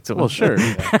Nintendo makes it. Well, sure. The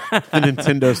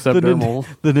Nintendo subdermal.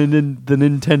 the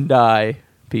Nintendo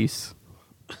piece,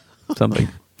 something.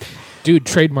 Dude,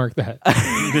 trademark that.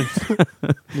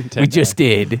 We just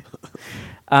did.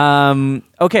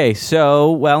 Okay,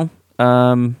 so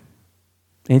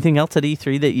anything else at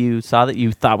E3 that you saw that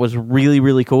you thought was really,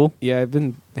 really cool? Yeah, I've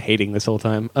been hating this whole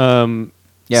time.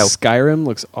 Yeah. Skyrim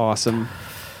looks awesome.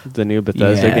 The new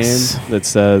Bethesda Yes. game.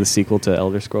 That's the sequel to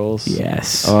Elder Scrolls.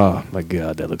 Yes. Oh my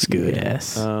god, that looks good.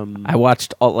 Yes. Um, I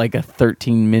watched like a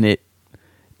 13-minute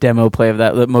demo play of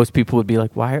that most people would be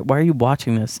like, why are you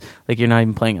watching this? Like, you're not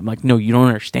even playing it. I'm like, no, you don't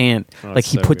understand. Oh, like,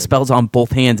 he so put good. spells on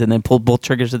both hands and then pulled both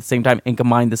triggers at the same time and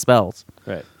combined the spells.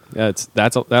 Right. Yeah,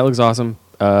 that looks awesome.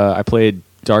 I played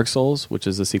Dark Souls, which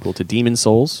is a sequel to Demon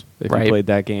Souls. If Right. you played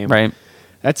that game, Right.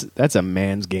 That's a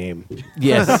man's game.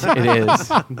 Yes, it is.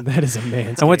 That is a man's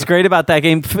game. And what's great about that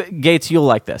game, Gates, you'll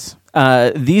like this.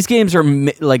 These games are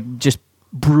like just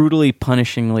brutally,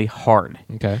 punishingly hard.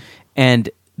 Okay. And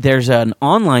there's an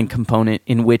online component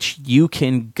in which you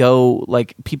can go,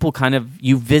 like, people kind of,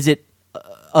 you visit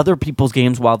other people's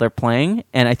games while they're playing,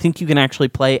 and I think you can actually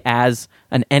play as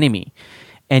an enemy.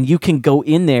 And you can go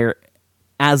in there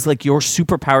as, like, your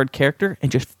super-powered character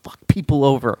and just fuck people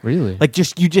over. Really? Like, you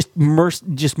just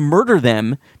murder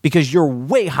them because you're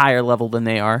way higher level than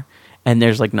they are, and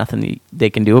there's, like, nothing they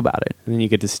can do about it. And then you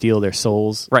get to steal their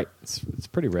souls. Right. It's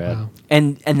pretty rad. Wow.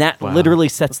 And that literally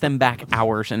sets them back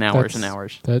hours and hours and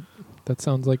hours. That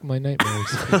sounds like my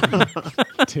nightmares.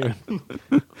 Dude.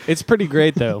 It's pretty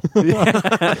great though.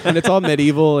 And it's all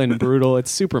medieval and brutal. It's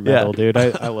super metal, dude.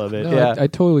 I love it. No, Yeah. I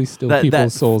totally steal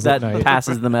people's souls that at night.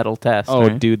 passes the metal test. Oh,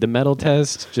 right? dude, the metal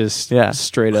test just Yeah.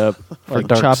 straight up Or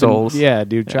Dark chopping, Souls. Yeah,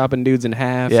 dude, chopping dudes in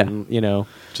half, Yeah. and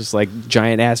just like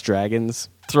giant ass dragons.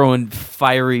 Throwing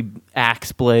fiery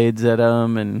axe blades at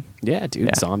them, and Yeah, dude,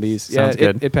 Yeah. zombies. Sounds Yeah,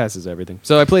 good. It passes everything.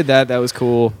 So I played that. That was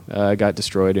cool. I got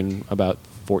destroyed in about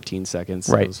 14 seconds.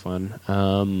 Right. That was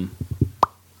fun.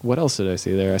 What else did I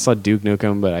see there? I saw Duke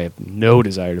Nukem, but I have no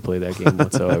desire to play that game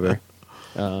whatsoever.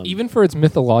 Even for its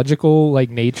mythological like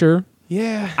nature.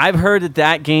 Yeah. I've heard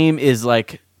that game is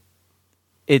like,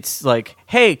 it's like,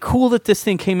 hey, cool that this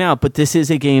thing came out, but this is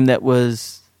a game that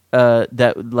was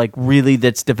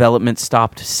that's development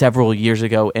stopped several years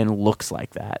ago and looks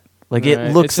like that. Like, Right.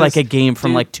 it looks It like says- a game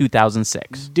from dude, like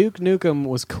 2006. Duke Nukem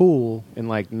was cool in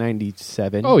like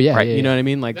 97. Oh, yeah, Right. yeah, You know yeah. what I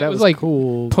mean? Like That that was was like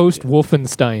cool. Post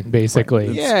Wolfenstein,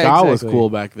 basically. Yeah, Ska was exactly. cool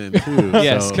back then too.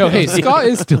 Yes. so. No, hey, Ska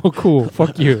is still cool.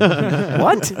 Fuck you.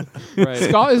 What? Right.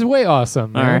 Ska is way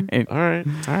awesome. All Man. right. All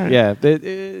right. Yeah,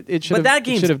 it should. But that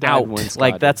game's out.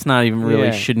 Like, that's not even really,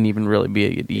 Yeah. shouldn't even really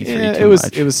be at E3 Yeah, too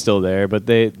much. it was still there, but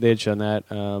they had shown that.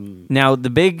 Now, the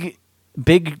big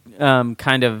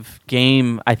kind of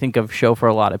game I think of show for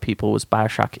a lot of people was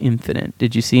BioShock Infinite.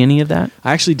 Did you see any of that?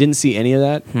 I actually didn't see any of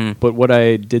that, but what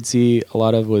I did see a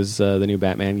lot of was the new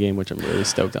Batman game, which I'm really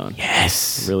stoked on.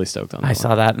 Yes. Really stoked on. I that saw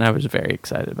one. that and I was very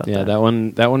excited about Yeah,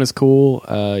 that. that one is cool.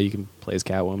 You can play as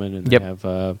Catwoman, and Yep. they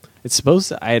have. It's supposed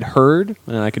to, I had heard,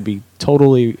 and I could be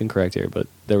totally incorrect here, but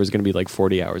there was going to be like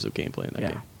 40 hours of gameplay in that Yeah.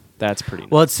 game. That's pretty.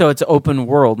 Well, it's open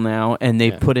world now, and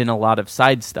they've Yeah. put in a lot of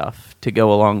side stuff to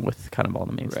go along with kind of all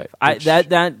the main Right. stuff.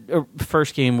 That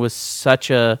first game was such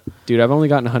a, Dude, I've only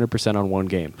gotten 100% on one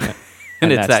game,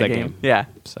 and it's that's that game. Yeah,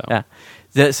 So yeah.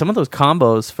 Some of those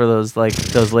combos for those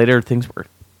later things were,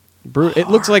 it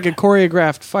looks like a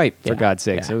choreographed fight, for Yeah. God's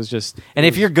sakes. Yeah. It was just. and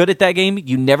if you're good at that game,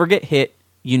 you never get hit,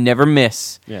 you never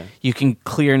miss. Yeah. You can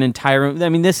clear an entire room. I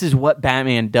mean, this is what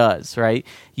Batman does, right?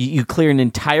 You clear an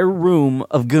entire room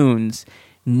of goons,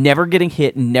 never getting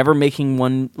hit, never making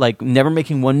one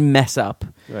mess up.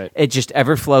 Right. It just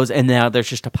ever flows, and now there's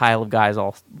just a pile of guys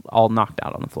all knocked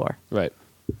out on the floor, Right.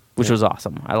 which Yeah. was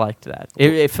awesome. I liked that.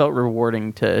 It felt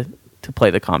rewarding to play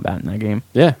the combat in that game.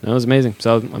 Yeah, that was amazing.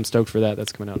 So I'm stoked for that.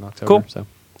 That's coming out in October. Cool. So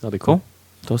that'll be cool.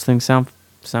 Those things sound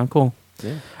cool.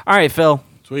 Yeah. All right, Phil.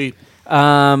 Sweet.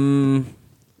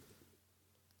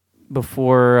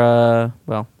 Before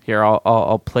here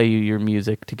I'll play you your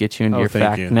music to get you into your thank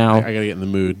fact you. now. I gotta get in the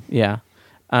mood. Yeah.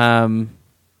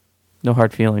 No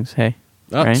hard feelings. Hey,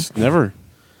 Oh, Right? never,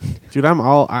 dude.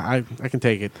 I can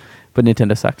take it. but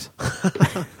Nintendo sucks.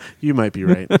 You might be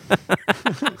right.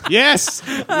 Yes.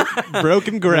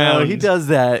 Broken ground. No, he does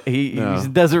that. He No.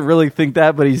 doesn't really think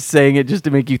that, but he's saying it just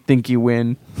to make you think you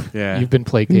win. Yeah. You've been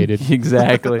placated.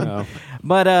 Exactly. Oh.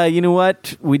 But you know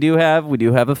what? We do have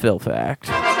a Phil fact.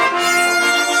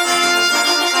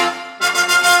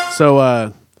 So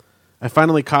I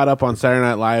finally caught up on Saturday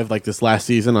Night Live like this last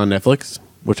season on Netflix,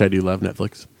 which I do love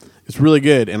Netflix. It's really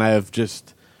good, and I have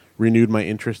just renewed my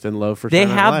interest and love for They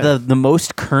Saturday Night have Live. the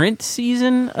most current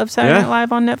season of Saturday Yeah. Night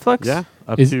Live on Netflix. Yeah,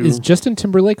 up Is to Justin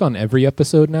Timberlake on every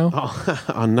episode now?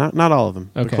 on not all of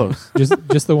them. They're Okay, close.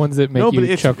 just the ones that make No, you but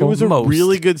it chuckle. was a Most.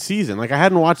 really good season. Like I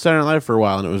hadn't watched Saturday Night Live for a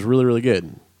while, and it was really, really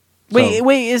good. So-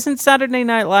 Wait, isn't Saturday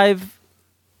Night Live?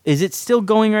 Is it still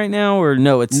going right now, or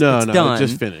no? It's no, done. it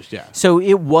just finished. Yeah, So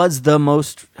it was the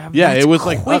most. yeah, that's it was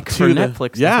like quick up for to the-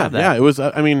 Netflix. to Yeah, have that. yeah, it was.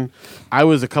 I mean, I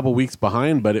was a couple weeks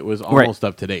behind, but it was almost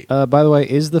up to date. By the way,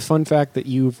 is the fun fact that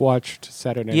you've watched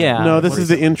Saturday Night Yeah. Live? No, this is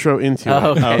the intro into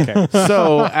Oh, it. okay. Okay.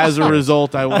 So as a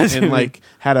result, I went and like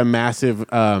had a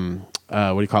massive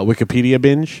Wikipedia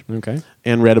binge. Okay.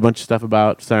 And read a bunch of stuff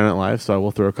about Saturday Night Live, so I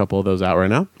will throw a couple of those out right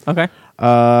now. Okay.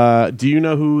 Do you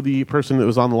know who the person that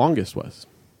was on the longest was?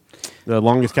 The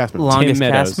longest cast member? Longest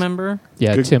Tim cast Meadows. member?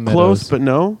 Yeah, Good- Tim Close, Meadows. but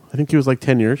no. I think he was like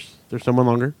 10 years. There's someone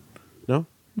longer? No?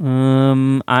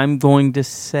 I'm going to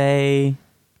say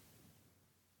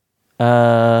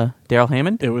Daryl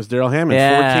Hammond. It was Daryl Hammond.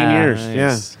 Yeah, 14 years.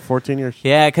 nice. Yeah, 14 years.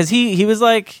 Yeah, because he was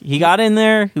like, he got in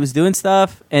there, he was doing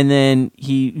stuff, and then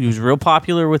he was real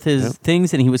popular with his Yep.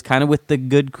 things, and he was kind of with the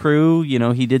good crew. You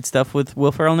know, he did stuff with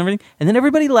Will Ferrell and everything, and then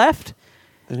everybody left.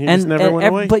 And he just never went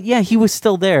away. But yeah, he was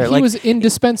still there. He was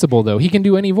indispensable, though. He can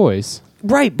do any voice.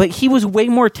 Right, but he was way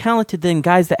more talented than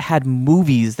guys that had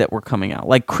movies that were coming out.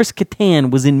 Like Chris Kattan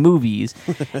was in movies,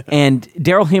 and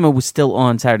Daryl Hammond was still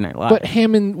on Saturday Night Live. But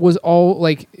Hammond was all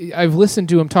like, I've listened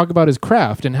to him talk about his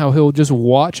craft and how he'll just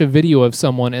watch a video of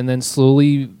someone and then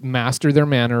slowly master their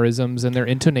mannerisms and their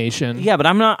intonation. yeah, but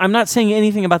I'm not saying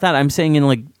anything about that. I'm saying in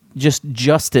like just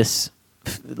justice,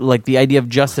 like the idea of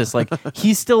justice. Like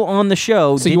he's still on the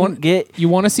show. So you want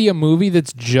to see a movie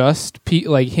that's just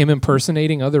like him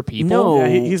impersonating other people? No, Yeah,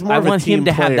 he's more I of a want him team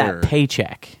to have player. that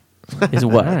paycheck. Is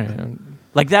what. All right.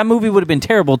 Like that movie would have been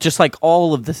terrible, just like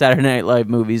all of the Saturday Night Live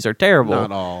movies are terrible.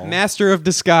 Not all. Master of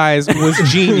Disguise was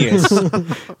genius.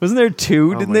 Wasn't there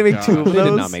two? Oh Didn't my they make God. two of They those?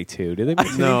 did not make two. Did they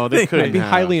make two? No, they couldn't. I'd be have.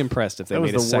 highly impressed if they That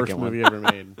was made the a worst second one. movie ever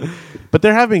made. But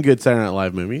there have been good Saturday Night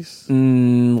Live movies.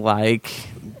 Like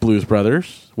Blues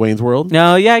Brothers, Wayne's World.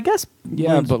 no, yeah, I guess.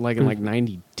 Yeah, but like in like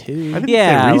 '92. I didn't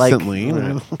Yeah, say like- recently.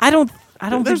 I don't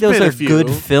think There's those been a are few. good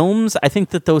films. I think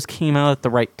that those came out at the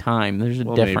right time. There's a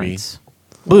Well, difference.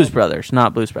 Blues Brothers,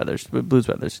 not Blues Brothers. But Blues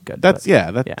Brothers is good. That's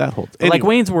but- that holds. But like Anyway.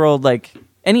 Wayne's World, like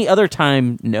any other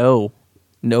time, no,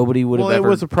 nobody would have Well, it ever.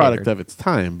 was a product cared. of its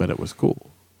time, but it was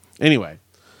cool. Anyway,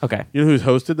 Okay, you know who's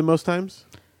hosted the most times?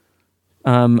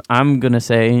 I'm gonna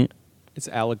say It's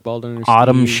Alec Baldwin or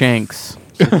Autumn Steve, Shanks,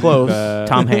 Close.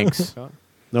 Tom Hanks.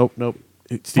 Nope.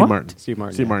 Steve What? Martin. Steve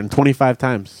Martin. Steve yeah. Martin. 25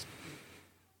 times.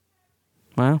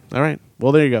 Wow. All right.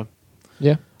 Well, there you go.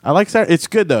 Yeah. I like Saturday. It's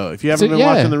good though. If you haven't So, been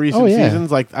yeah. watching the recent Oh, yeah.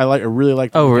 seasons, like I really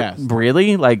like the Oh, cast.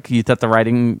 really? Like you thought the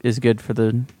writing is good for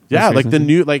the? Yeah, most like the recent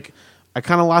new like I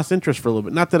kind of lost interest for a little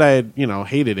bit. Not that I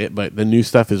hated it, but the new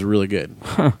stuff is really good.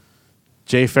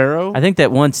 Jay Farrow. I think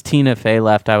that once Tina Fey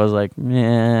left, I was like,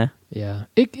 meh. Yeah.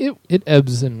 It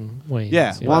ebbs and wanes.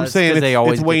 yeah. Well, Well, I'm it's saying 'cause they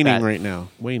always it's get waning that. right now.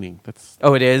 Waning. That's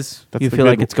Oh, it is. That's You the feel good-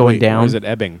 like it's going wait, down. Or is it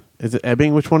Ebbing? Is it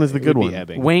ebbing? Which one is the It good would one? be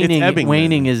ebbing. Waning. It's ebbing,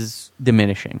 Waning then. is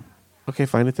diminishing. Okay,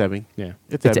 fine. It's ebbing. Yeah.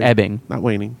 It's It's ebbing. Not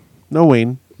waning. No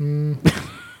wane. All It's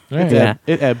right. Yeah.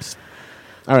 It ebbs.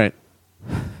 All right.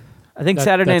 I think That-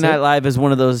 Saturday that's Night it? Live is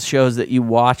one of those shows that you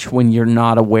watch when you're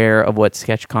not aware of what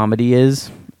sketch comedy is,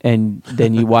 and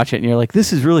then you watch it and you're like,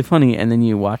 "This is really funny," and then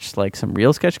you watch like some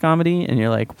real sketch comedy and you're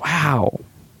like, "Wow,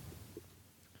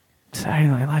 Saturday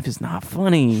Night Live is not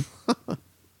funny."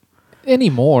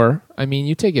 Anymore. I mean,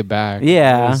 you take it back.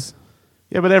 Yeah. It was-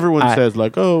 Yeah, but everyone I- says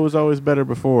like, "Oh, it was always better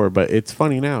before," but it's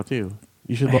funny now too.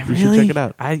 You should Really? check it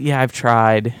out. I've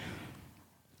tried.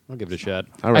 I'll give it a shot.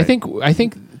 All right. I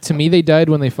think to me they died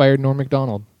when they fired Norm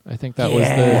Macdonald. I think that was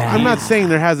the. Yeah. I'm not saying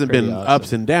there hasn't Pretty been awesome.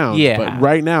 ups and downs, Yeah. but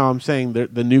right now I'm saying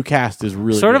the new cast is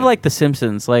really Sort of good. like The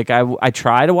Simpsons. Like I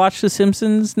try to watch The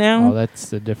Simpsons now. Oh,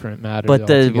 that's a different matter. but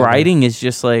the altogether. writing is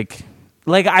just like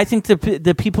I think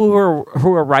the people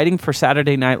who are writing for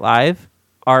Saturday Night Live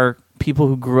are people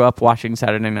who grew up watching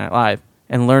Saturday Night Live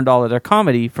and learned all of their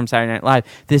comedy from Saturday Night Live.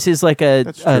 This is like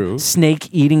That's true. a snake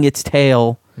eating its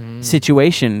tail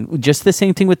situation. Just the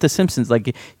same thing with The Simpsons.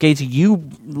 Like, Gates, you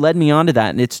led me onto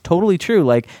that, and it's totally true.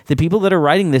 Like, the people that are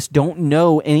writing this don't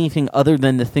know anything other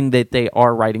than the thing that they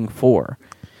are writing for.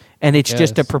 And it's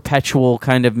just a Yes. perpetual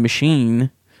kind of machine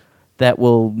that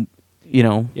will,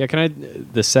 Yeah,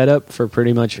 the setup for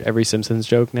pretty much every Simpsons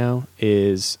joke now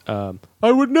is,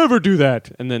 I would never do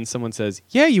that. And then someone says,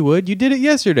 yeah, you would. You did it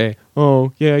yesterday.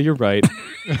 Oh, yeah, you're right.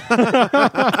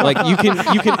 Like you can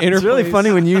interface. It's really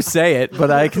funny when you say it,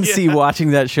 but I can see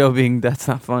watching that show being that's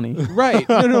not funny. Right.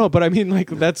 No, but I mean, like,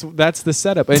 that's the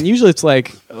setup. And usually it's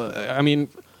like,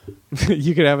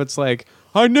 you could have it's like,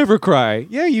 I never cry.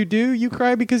 Yeah, you do. You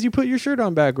cry because you put your shirt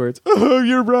on backwards. Oh,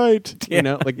 you're right. You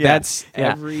know, like that's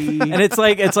every. And it's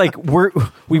like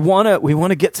we want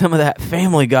to get some of that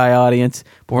Family Guy audience,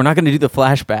 but we're not going to do the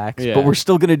flashbacks. Yeah. But we're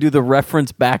still going to do the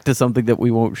reference back to something that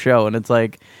we won't show. And it's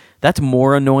like that's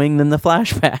more annoying than the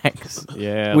flashbacks.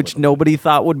 Yeah, which nobody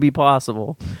thought would be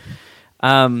possible.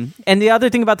 And the other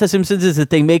thing about The Simpsons is that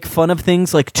they make fun of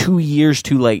things like 2 years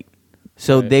too late.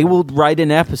 So Right. they will write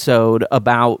an episode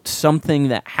about something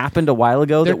that happened a while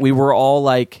ago They're- that we were all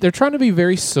like, They're trying to be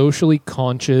very socially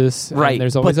conscious. Right, And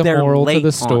there's always but a they're moral to late the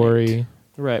on story.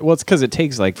 Right. Well, it's because it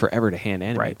takes like forever to hand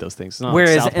animate Right. those things. It's not Whereas-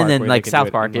 like South and Park then, where like, they can South do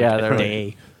it Park, in, yeah, like, they're a like-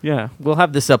 day. yeah, we'll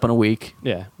have this up in a week.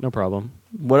 Yeah, no problem.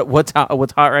 What's hot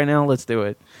right now? Let's do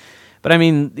it. But I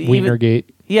mean, even, Wienergate.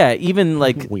 yeah, even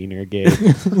like Wiener gate.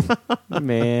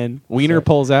 Man. Wiener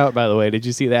pulls out, by the way. Did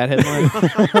you see that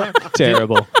headline?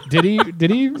 Terrible. Did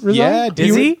he resign? Yeah,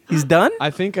 is he? He's done. I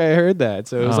think I heard that.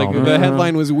 So it was Oh, like man. the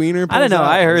headline was Wiener pulls I don't know.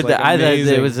 out. I It heard was, like, that. I thought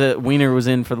amazing. it was Wiener was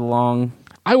in for the long.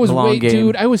 I was long game.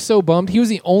 dude. I was so bummed. He was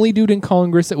the only dude in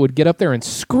Congress that would get up there and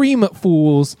scream at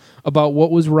fools about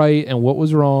what was right and what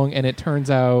was wrong. And it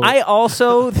turns out, I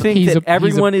also think He's that a-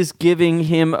 everyone is giving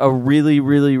him a really,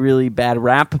 really, really bad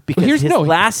rap because here's- his no,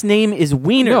 last name is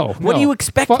Wiener. No, what no. do you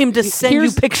expect Fu- him to send you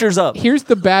here's- pictures of? here's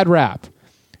the bad rap.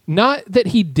 Not that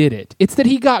he did it. It's that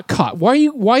he got caught.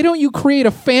 Why don't you create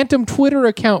a phantom Twitter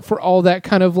account for all that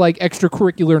kind of like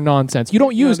extracurricular nonsense? You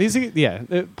don't You know, use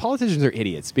the politicians are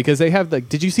idiots because they have like.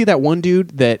 Did you see that one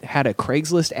dude that had a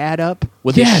Craigslist ad up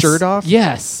with his shirt off?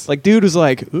 Yes. Like, dude was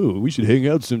like, "Ooh, we should hang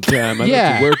out sometime. I Yeah.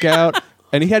 like to work out."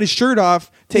 And he had his shirt off,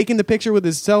 taking the picture with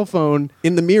his cell phone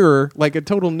in the mirror, like a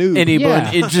total nude. Anyone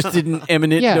Yeah. interested in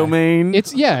eminent Yeah. domain?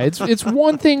 It's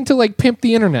one thing to like pimp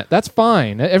the internet. That's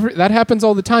fine. That happens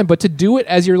all the time. But to do it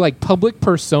as your like public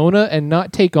persona and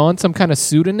not take on some kind of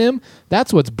pseudonym,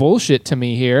 that's what's bullshit to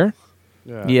me here.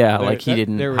 Yeah, like he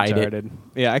didn't they're hide it. retarded.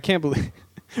 Yeah, I can't believe.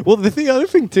 Well, the other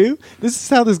thing too. This is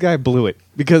how this guy blew it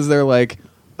because they're like,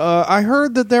 I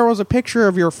heard that there was a picture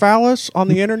of your phallus on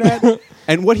the internet,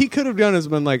 and what he could have done is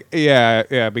been like,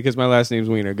 yeah, because my last name's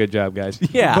Wiener. Good job, guys.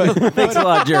 Yeah, thanks a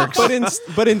lot, jerks.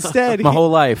 But instead, My whole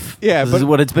life. Yeah, this but- is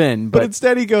what it's been. but But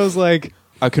instead he goes like,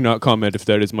 I cannot comment if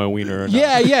that is my wiener or not.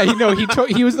 Yeah.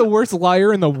 He was the worst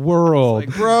liar in the world.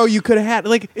 Like, bro, you could have had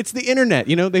like it's the internet.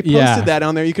 You know, they posted Yeah. that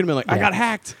on there. You could have been like, I got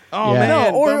hacked. Oh Yeah.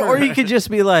 man, no, or bummer. you could just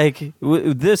be like,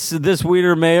 this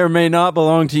wiener may or may not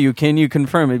belong to you. Can you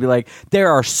confirm? It'd be like,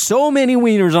 there are so many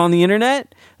wieners on the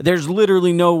internet. There's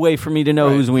literally no way for me to know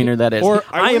Right. whose wiener that is. Or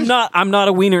I wish- I'm not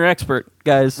a wiener expert,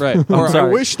 guys. right. I'm Or I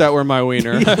sorry. wish that were my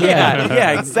wiener.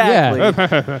 yeah,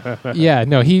 exactly. Yeah,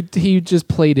 no, he just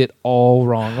played it all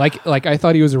wrong. Like I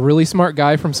thought he was a really smart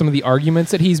guy from some of the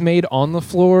arguments that he's made on the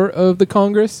floor of the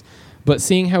Congress, but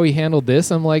seeing how he handled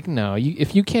this, I'm like, no,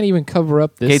 if you can't even cover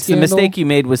up this Gates, the scandal, mistake you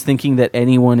made was thinking that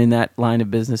anyone in that line of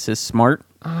business is smart.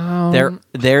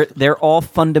 They're all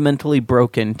fundamentally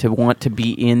broken to want to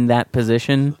be in that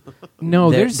position.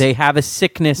 no, there's They have a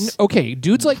sickness. okay,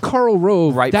 dudes like Karl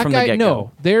Rove, Right that from the guy. get-go.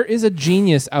 No, there is a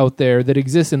genius out there that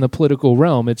exists in the political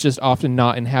realm. It's just often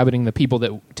not inhabiting the people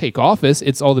that take office.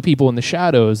 It's all the people in the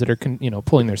shadows that are,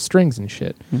 pulling their strings and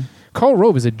shit. Karl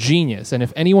Rove is a genius, and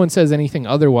if anyone says anything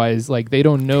otherwise, like they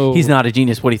don't know. He's not a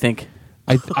genius. What do you think?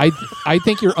 I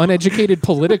think you're uneducated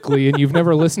politically, and you've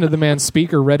never listened to the man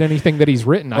speak or read anything that he's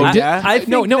written. I think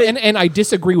that- and I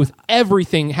disagree with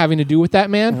everything having to do with that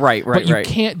man. Right, But you right.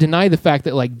 can't deny the fact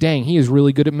that, like, dang, he is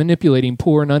really good at manipulating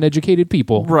poor and uneducated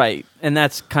people. Right, and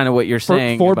that's kind of what you're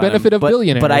saying for about him. benefit of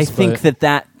billionaires, But I think but-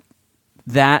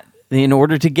 that in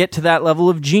order to get to that level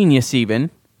of genius, even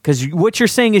because what you're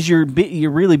saying is you're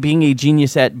really being a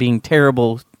genius at being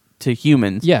terrible to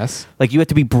humans. Yes, Like you have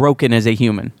to be broken as a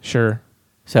human. sure.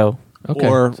 So Okay.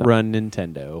 Or run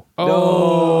Nintendo.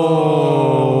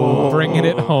 Oh, bringing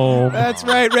it home. That's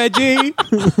right, Reggie.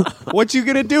 What you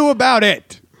gonna do about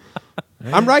it?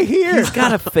 I'm right here. he's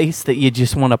got a face that you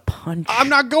just want to punch. I'm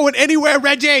not going anywhere,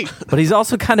 Reggie. But he's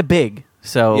also kind of big.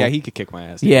 So Yeah, he could kick my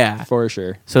ass. Yeah. for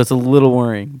sure. so it's a little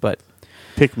worrying. But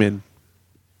Pikmin.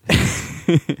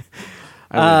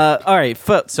 all right,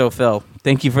 so Phil,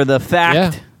 thank you for the fact.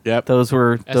 Yeah. Yep. Those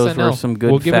were SNL. some good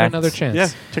We'll give facts. it another chance. Yeah,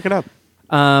 check it out.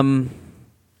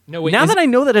 No, wait, Now is- that I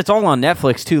know that it's all on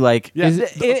Netflix too, like Yeah.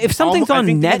 if something's I on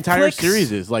think the Netflix, entire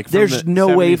series is like from there's the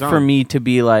no way 70s for on. me to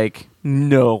be like,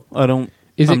 no, I don't.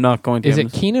 I'm not going to. Is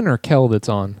it Keenan or Kel that's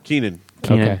on? Keenan.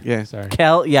 Keenan. Okay. Yeah. Sorry.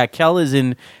 Kel? Yeah, Kel is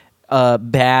in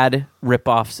bad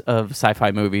ripoffs of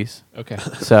sci-fi movies. Okay.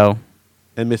 So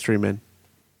And Mystery Men.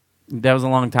 that was a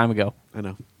long time ago. I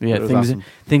know. Yeah, It was things awesome.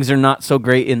 things are not so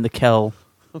great in the Kel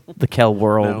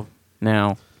world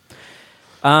now.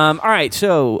 All right,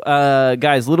 so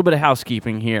guys, a little bit of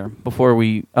housekeeping here before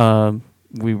we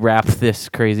wrap this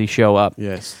crazy show up.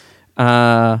 Yes.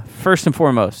 First and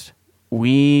foremost,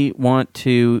 we want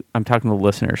to. I'm talking to the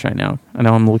listeners right now. I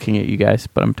know I'm looking at you guys,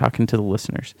 but I'm talking to the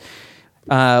listeners.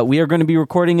 We are going to be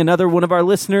recording another one of our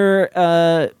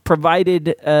listener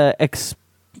provided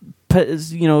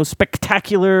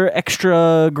spectacular,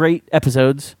 extra great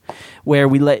episodes where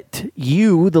we let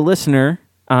you, the listener,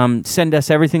 send us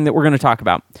everything that we're going to talk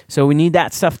about. So we need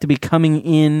that stuff to be coming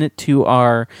in to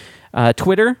our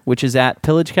Twitter, which is at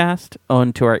PillageCast,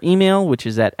 onto our email, which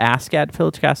is at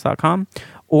ask@pillagecast.com,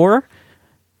 or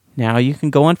now you can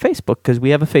go on Facebook because we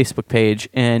have a Facebook page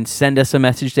and send us a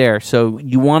message there. So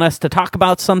you want us to talk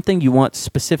about something, you want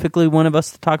specifically one of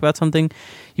us to talk about something,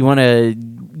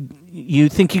 you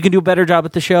think you can do a better job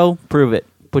at the show, prove it.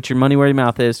 Put your money where your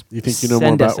mouth is. You think you know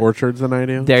more about orchards than I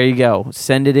do? There you go.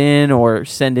 Send it in, or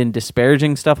send in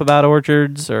disparaging stuff about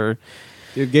orchards, or...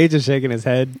 Dude, Gage is shaking his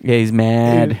head. Yeah, he's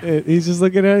mad. He's just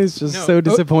looking at it. He's just so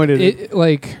disappointed.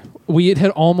 We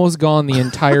had almost gone the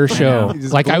entire show.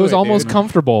 I was almost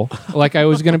comfortable. I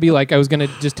was going to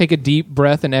just take a deep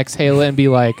breath and exhale it and be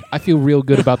like, I feel real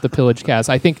good about the Pillage Cast.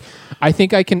 I think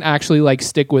I can actually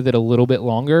stick with it a little bit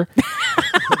longer.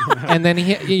 And then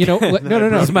no.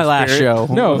 This is my last show.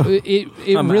 No,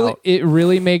 it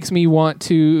really makes me want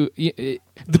to.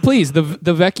 Please, the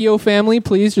Vecchio family,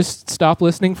 please just stop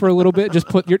listening for a little bit. Just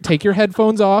take your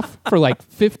headphones off for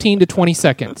 15 to 20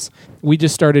 seconds. We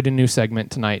just started a new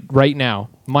segment tonight, right now.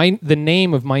 The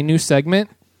name of my new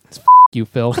segment is F*** you,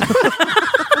 Phil.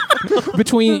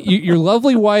 Between your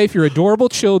lovely wife, your adorable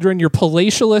children, your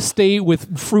palatial estate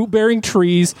with fruit-bearing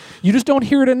trees, you just don't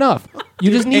hear it enough.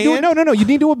 You just need to... You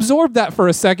need to absorb that for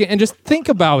a second and just think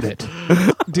about it.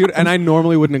 Dude, and I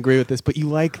normally wouldn't agree with this, but you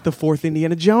like the fourth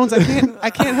Indiana Jones.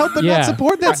 I can't help but not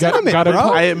support that sentiment, bro.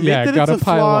 I admit that it's a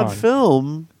flawed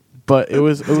film, but it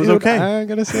was okay. I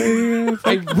gotta say,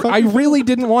 I really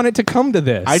didn't want it to come to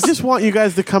this. I just want you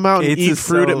guys to come out and eat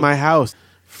fruit at my house.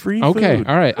 Free okay, food.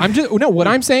 all right. What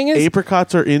I'm saying is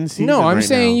apricots are in season. No, I'm right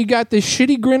saying now. you got this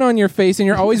shitty grin on your face and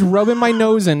you're always rubbing my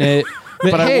nose in it.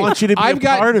 But I want you to be a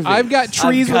part of it. I've got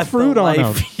trees with fruit on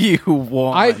them. You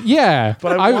want?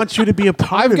 But I want you to be a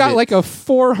part of it. I've got a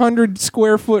 400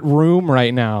 square foot room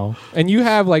right now, and you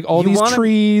have all these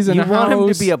trees and a house. You want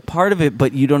him to be a part of it,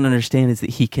 but you don't understand is that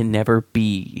he can never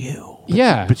be you.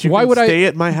 Yeah, but why would stay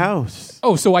at my house?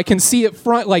 Oh, so I can see it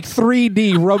front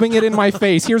 3D, rubbing it in my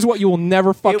face. Here's what you will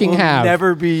never fucking have.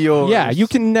 Never be yours. Yeah, you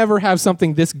can never have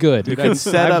something this good. You can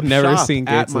set up never shop seen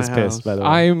at Gates my this house. pissed, by the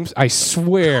way. I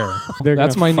swear.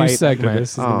 That's my new segment.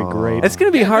 This is gonna be great. It's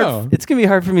gonna be hard. No. It's gonna be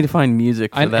hard for me to find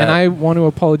music for that. And I want to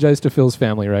apologize to Phil's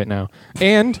family right now.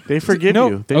 And they forgive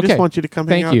you. They just want you to come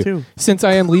hang out too. Since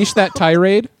I unleashed that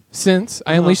tirade,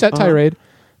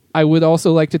 I would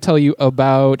also like to tell you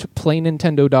about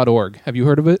playnintendo.org. Have you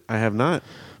heard of it? I have not.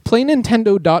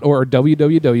 Playnintendo.org,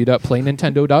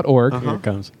 www.playnintendo.org. Here it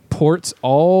comes. Ports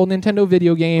all Nintendo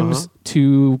video games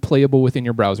to playable within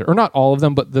your browser. Or not all of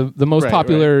them, but the most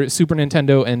popular Super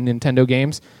Nintendo and Nintendo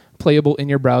games playable in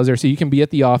your browser. So you can be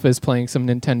at the office playing some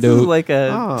Nintendo, this is like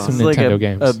Nintendo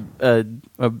games.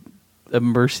 A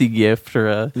mercy gift or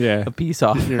a peace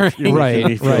offering.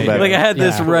 Right. I had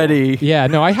this ready. Yeah,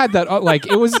 no, I had that.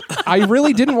 It was. I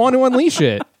really didn't want to unleash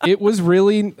it. It was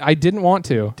really. I didn't want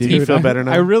to. Did you feel better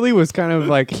now? I really was kind of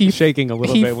shaking a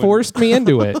little bit. He forced me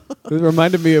into it. It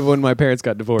reminded me of when my parents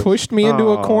got divorced. Pushed me into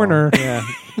a corner. Yeah.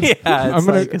 Yeah,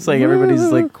 it's like everybody's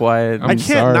quiet. I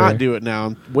can't not do it now.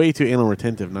 I'm way too anal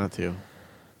retentive not to.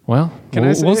 Well,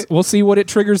 we'll see what it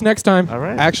triggers next time. All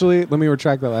right. Actually, let me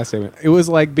retract that last statement. It was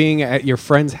like being at your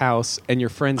friend's house and your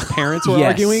friend's parents were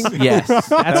arguing. Yes,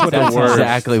 that's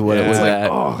exactly what it was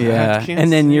at. Yeah,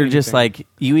 and then you're just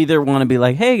you either want to be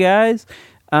like, "Hey guys,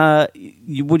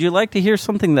 would you like to hear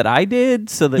something that I did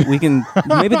so that we can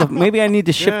maybe I need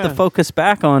to shift the focus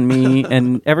back on me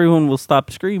and everyone will stop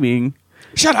screaming."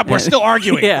 Shut up! We're still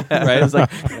arguing. Yeah, right. It's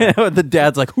the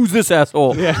dad's like, "Who's this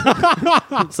asshole?" Yeah,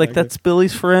 it's that's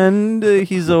Billy's friend.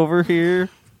 He's over here.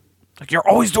 You're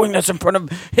always doing this in front of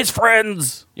his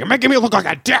friends. You're making me look like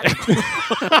a dick,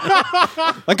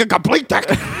 like a complete dick.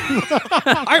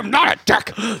 I am not a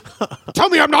dick. Tell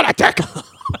me I'm not a dick.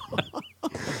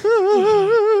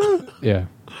 Yeah.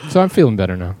 So I'm feeling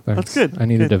better now. Thanks. That's good. I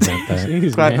needed to vent that. I'm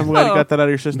glad you got that out of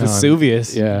your system.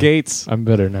 Vesuvius. Gates. I'm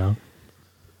better now.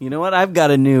 You know what? I've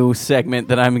got a new segment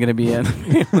that I'm going to be in,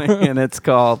 and it's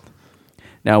called...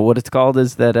 Now, what it's called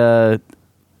is that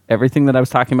everything that I was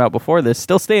talking about before this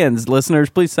still stands. Listeners,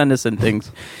 please send us in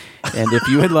things. And if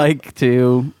you would like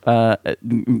to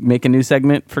make a new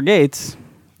segment for Gates...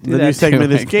 The new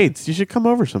segment is Gates. You should come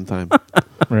over sometime.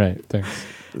 Right, thanks.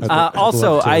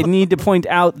 Also, I need to point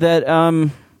out that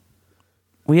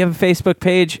we have a Facebook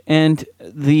page, and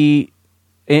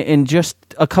in just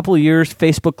a couple of years,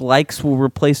 Facebook likes will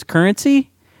replace currency,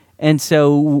 and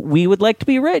so we would like to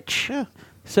be rich. Yeah.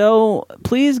 So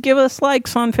please give us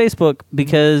likes on Facebook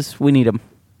because we need them.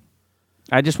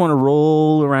 I just want to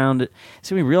roll around. It's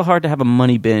going to be real hard to have a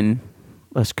money bin,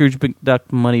 a Scrooge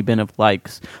McDuck money bin of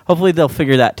likes. Hopefully they'll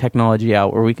figure that technology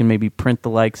out where we can maybe print the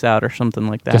likes out or something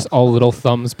like that. Just all little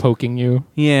thumbs poking you.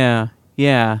 Yeah.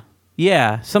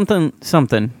 Something.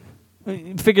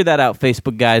 Figure that out,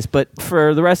 Facebook guys. But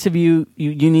for the rest of you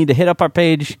need to hit up our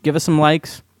page, give us some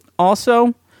likes.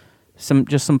 Also, some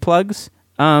plugs.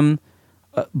 Both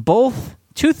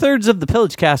 2/3 of the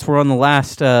Pillage Cast were on the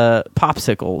last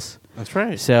Popsicles. That's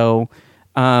right. So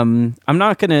I'm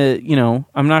not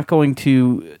going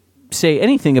to say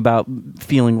anything about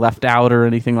feeling left out or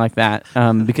anything like that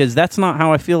because that's not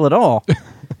how I feel at all,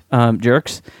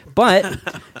 jerks. But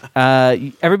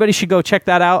everybody should go check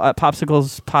that out at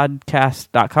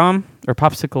popsiclespodcast.com or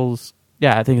Popsicles.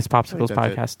 Yeah, I think it's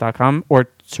popsiclespodcast.com or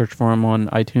search for them on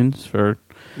iTunes for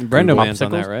Brendo Man's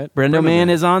on that, right? Brendo Man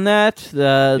is on that. He's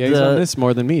on this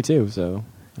more than me too. So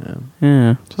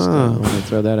yeah. Just want to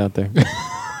throw that out there.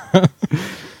 I'm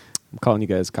calling you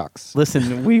guys cocks.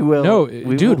 Listen, we will. No,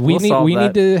 we dude, will we solve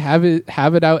need to have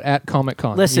it out at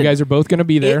Comic-Con. Listen, you guys are both going to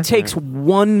be there. It takes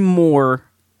one more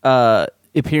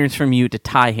appearance from you to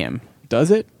tie him.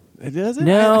 Does it? Does it?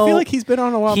 No. I feel like he's been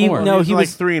on a lot more. No, he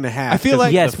was 3.5. I feel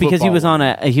like yes, because he was on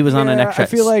an extra. I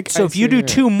feel like so. If you do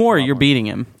 2 more, you're beating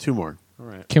him. 2 more. All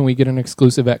right. Can we get an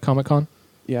exclusive at Comic-Con?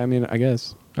 Yeah, I mean, I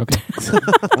guess. Okay.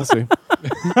 We'll see.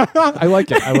 I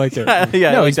like it.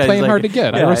 Yeah, no, like he's that. playing He's hard like- to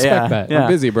get. I Yeah, respect yeah, that. yeah. We're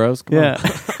busy, bros. Come on.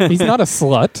 He's not a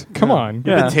slut. Come on.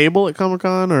 You have a table at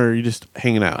Comic-Con, or are you just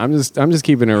hanging out? I'm just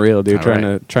keeping it real, dude.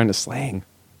 All Trying to slang.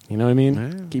 You know what I mean?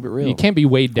 Yeah. Keep it real. You can't be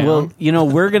weighed down. Well,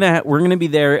 we're gonna be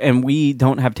there, and we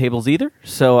don't have tables either.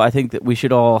 So I think that we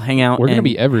should all hang out. We're gonna and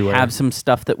be everywhere. Have some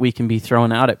stuff that we can be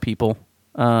throwing out at people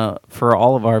for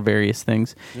all of our various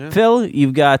things. Yeah. Phil,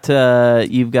 you've got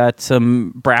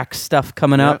some Brax stuff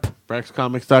coming up.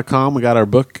 BraxComics.com. We got our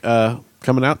book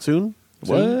coming out soon.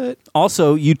 What?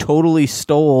 Also, you totally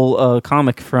stole a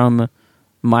comic from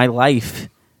my life.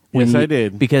 Yes, I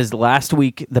did. Because last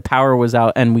week the power was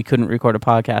out and we couldn't record a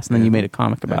podcast, and then you made a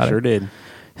comic about I sure it. did.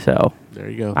 So There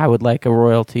you go. I would like a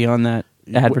royalty on that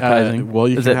advertising. Well,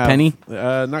 you is can it have, penny?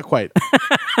 Not quite,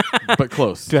 but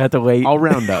close. Do I have to wait? I'll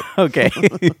round up. Okay.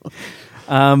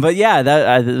 But yeah,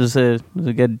 that it was a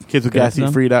good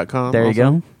KidsWithGasEatFree.com. There you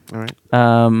also. go. All right.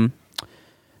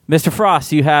 Mr.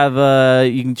 Frost, you have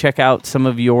you can check out some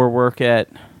of your work at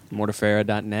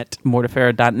Mortifera.net.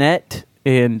 Mortifera.net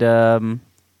and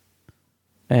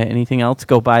anything else.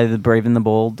 Go buy the Brave and the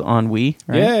Bold on Wii.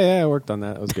 Right? Yeah, I worked on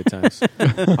that. That was good times. On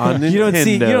Nintendo. You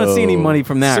don't see any money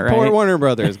from that, Support right? Warner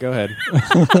Brothers. Go ahead.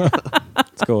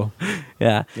 It's cool.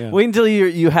 Yeah. Yeah. Wait until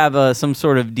you have some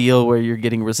sort of deal where you're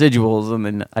getting residuals, and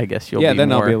then I guess you'll be then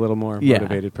more, I'll be a little more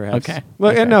motivated, perhaps. Okay.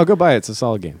 Well, Okay. no, go buy it. It's a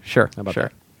solid game. Sure. How about sure.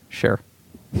 that? Sure.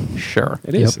 Sure.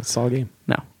 It is. It's a solid game.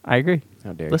 No, I agree.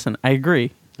 How dare you? Listen, I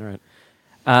agree. All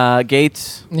right.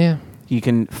 Gates, yeah. you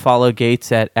can follow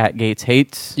Gates at Gates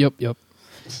Hates. Yep.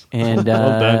 And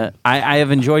done. I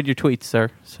have enjoyed your tweets, sir.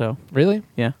 So Really?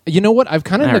 yeah. You know what? I've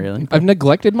kind Not of really. I've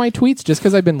neglected my tweets just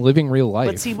because I've been living real life.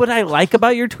 But see, what I like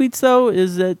about your tweets though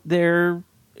is that they're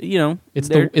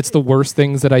it's the worst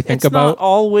things that I think it's about. not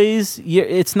always.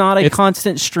 It's not a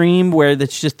constant stream where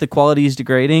that's just the quality is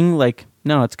degrading. Like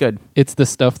no, it's good. It's the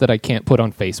stuff that I can't put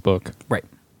on Facebook. Right.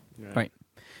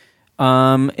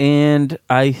 And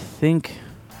I think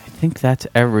that's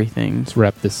everything. Let's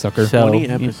wrap this sucker. So 20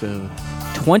 episodes.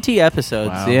 20 episodes.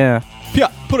 Wow. Yeah.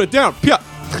 Pia, put it down. Pia.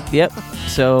 Yep.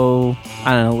 So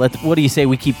I don't know. What do you say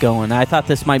we keep going? I thought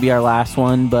this might be our last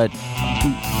one, but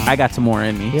I got some more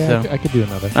in me. Yeah, So. I could do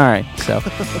another. All right.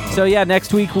 So yeah,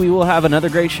 next week we will have another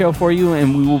great show for you,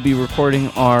 and we will be recording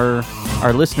our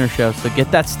listener show. So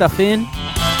get that stuff in.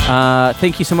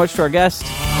 Thank you so much to our guest,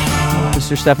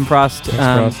 Mr. Stephen Frost.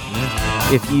 Thanks, Frost.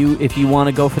 If you want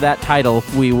to go for that title,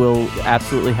 we will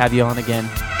absolutely have you on again.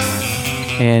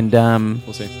 And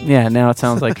We'll see. yeah, now it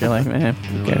sounds like you're like, man,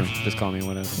 who cares? Just call me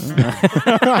whatever.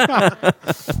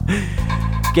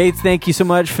 Gates, thank you so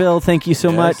much. Phil, thank you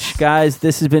so much. Guys,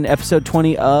 this has been episode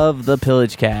 20 of the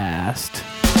Pillage Cast.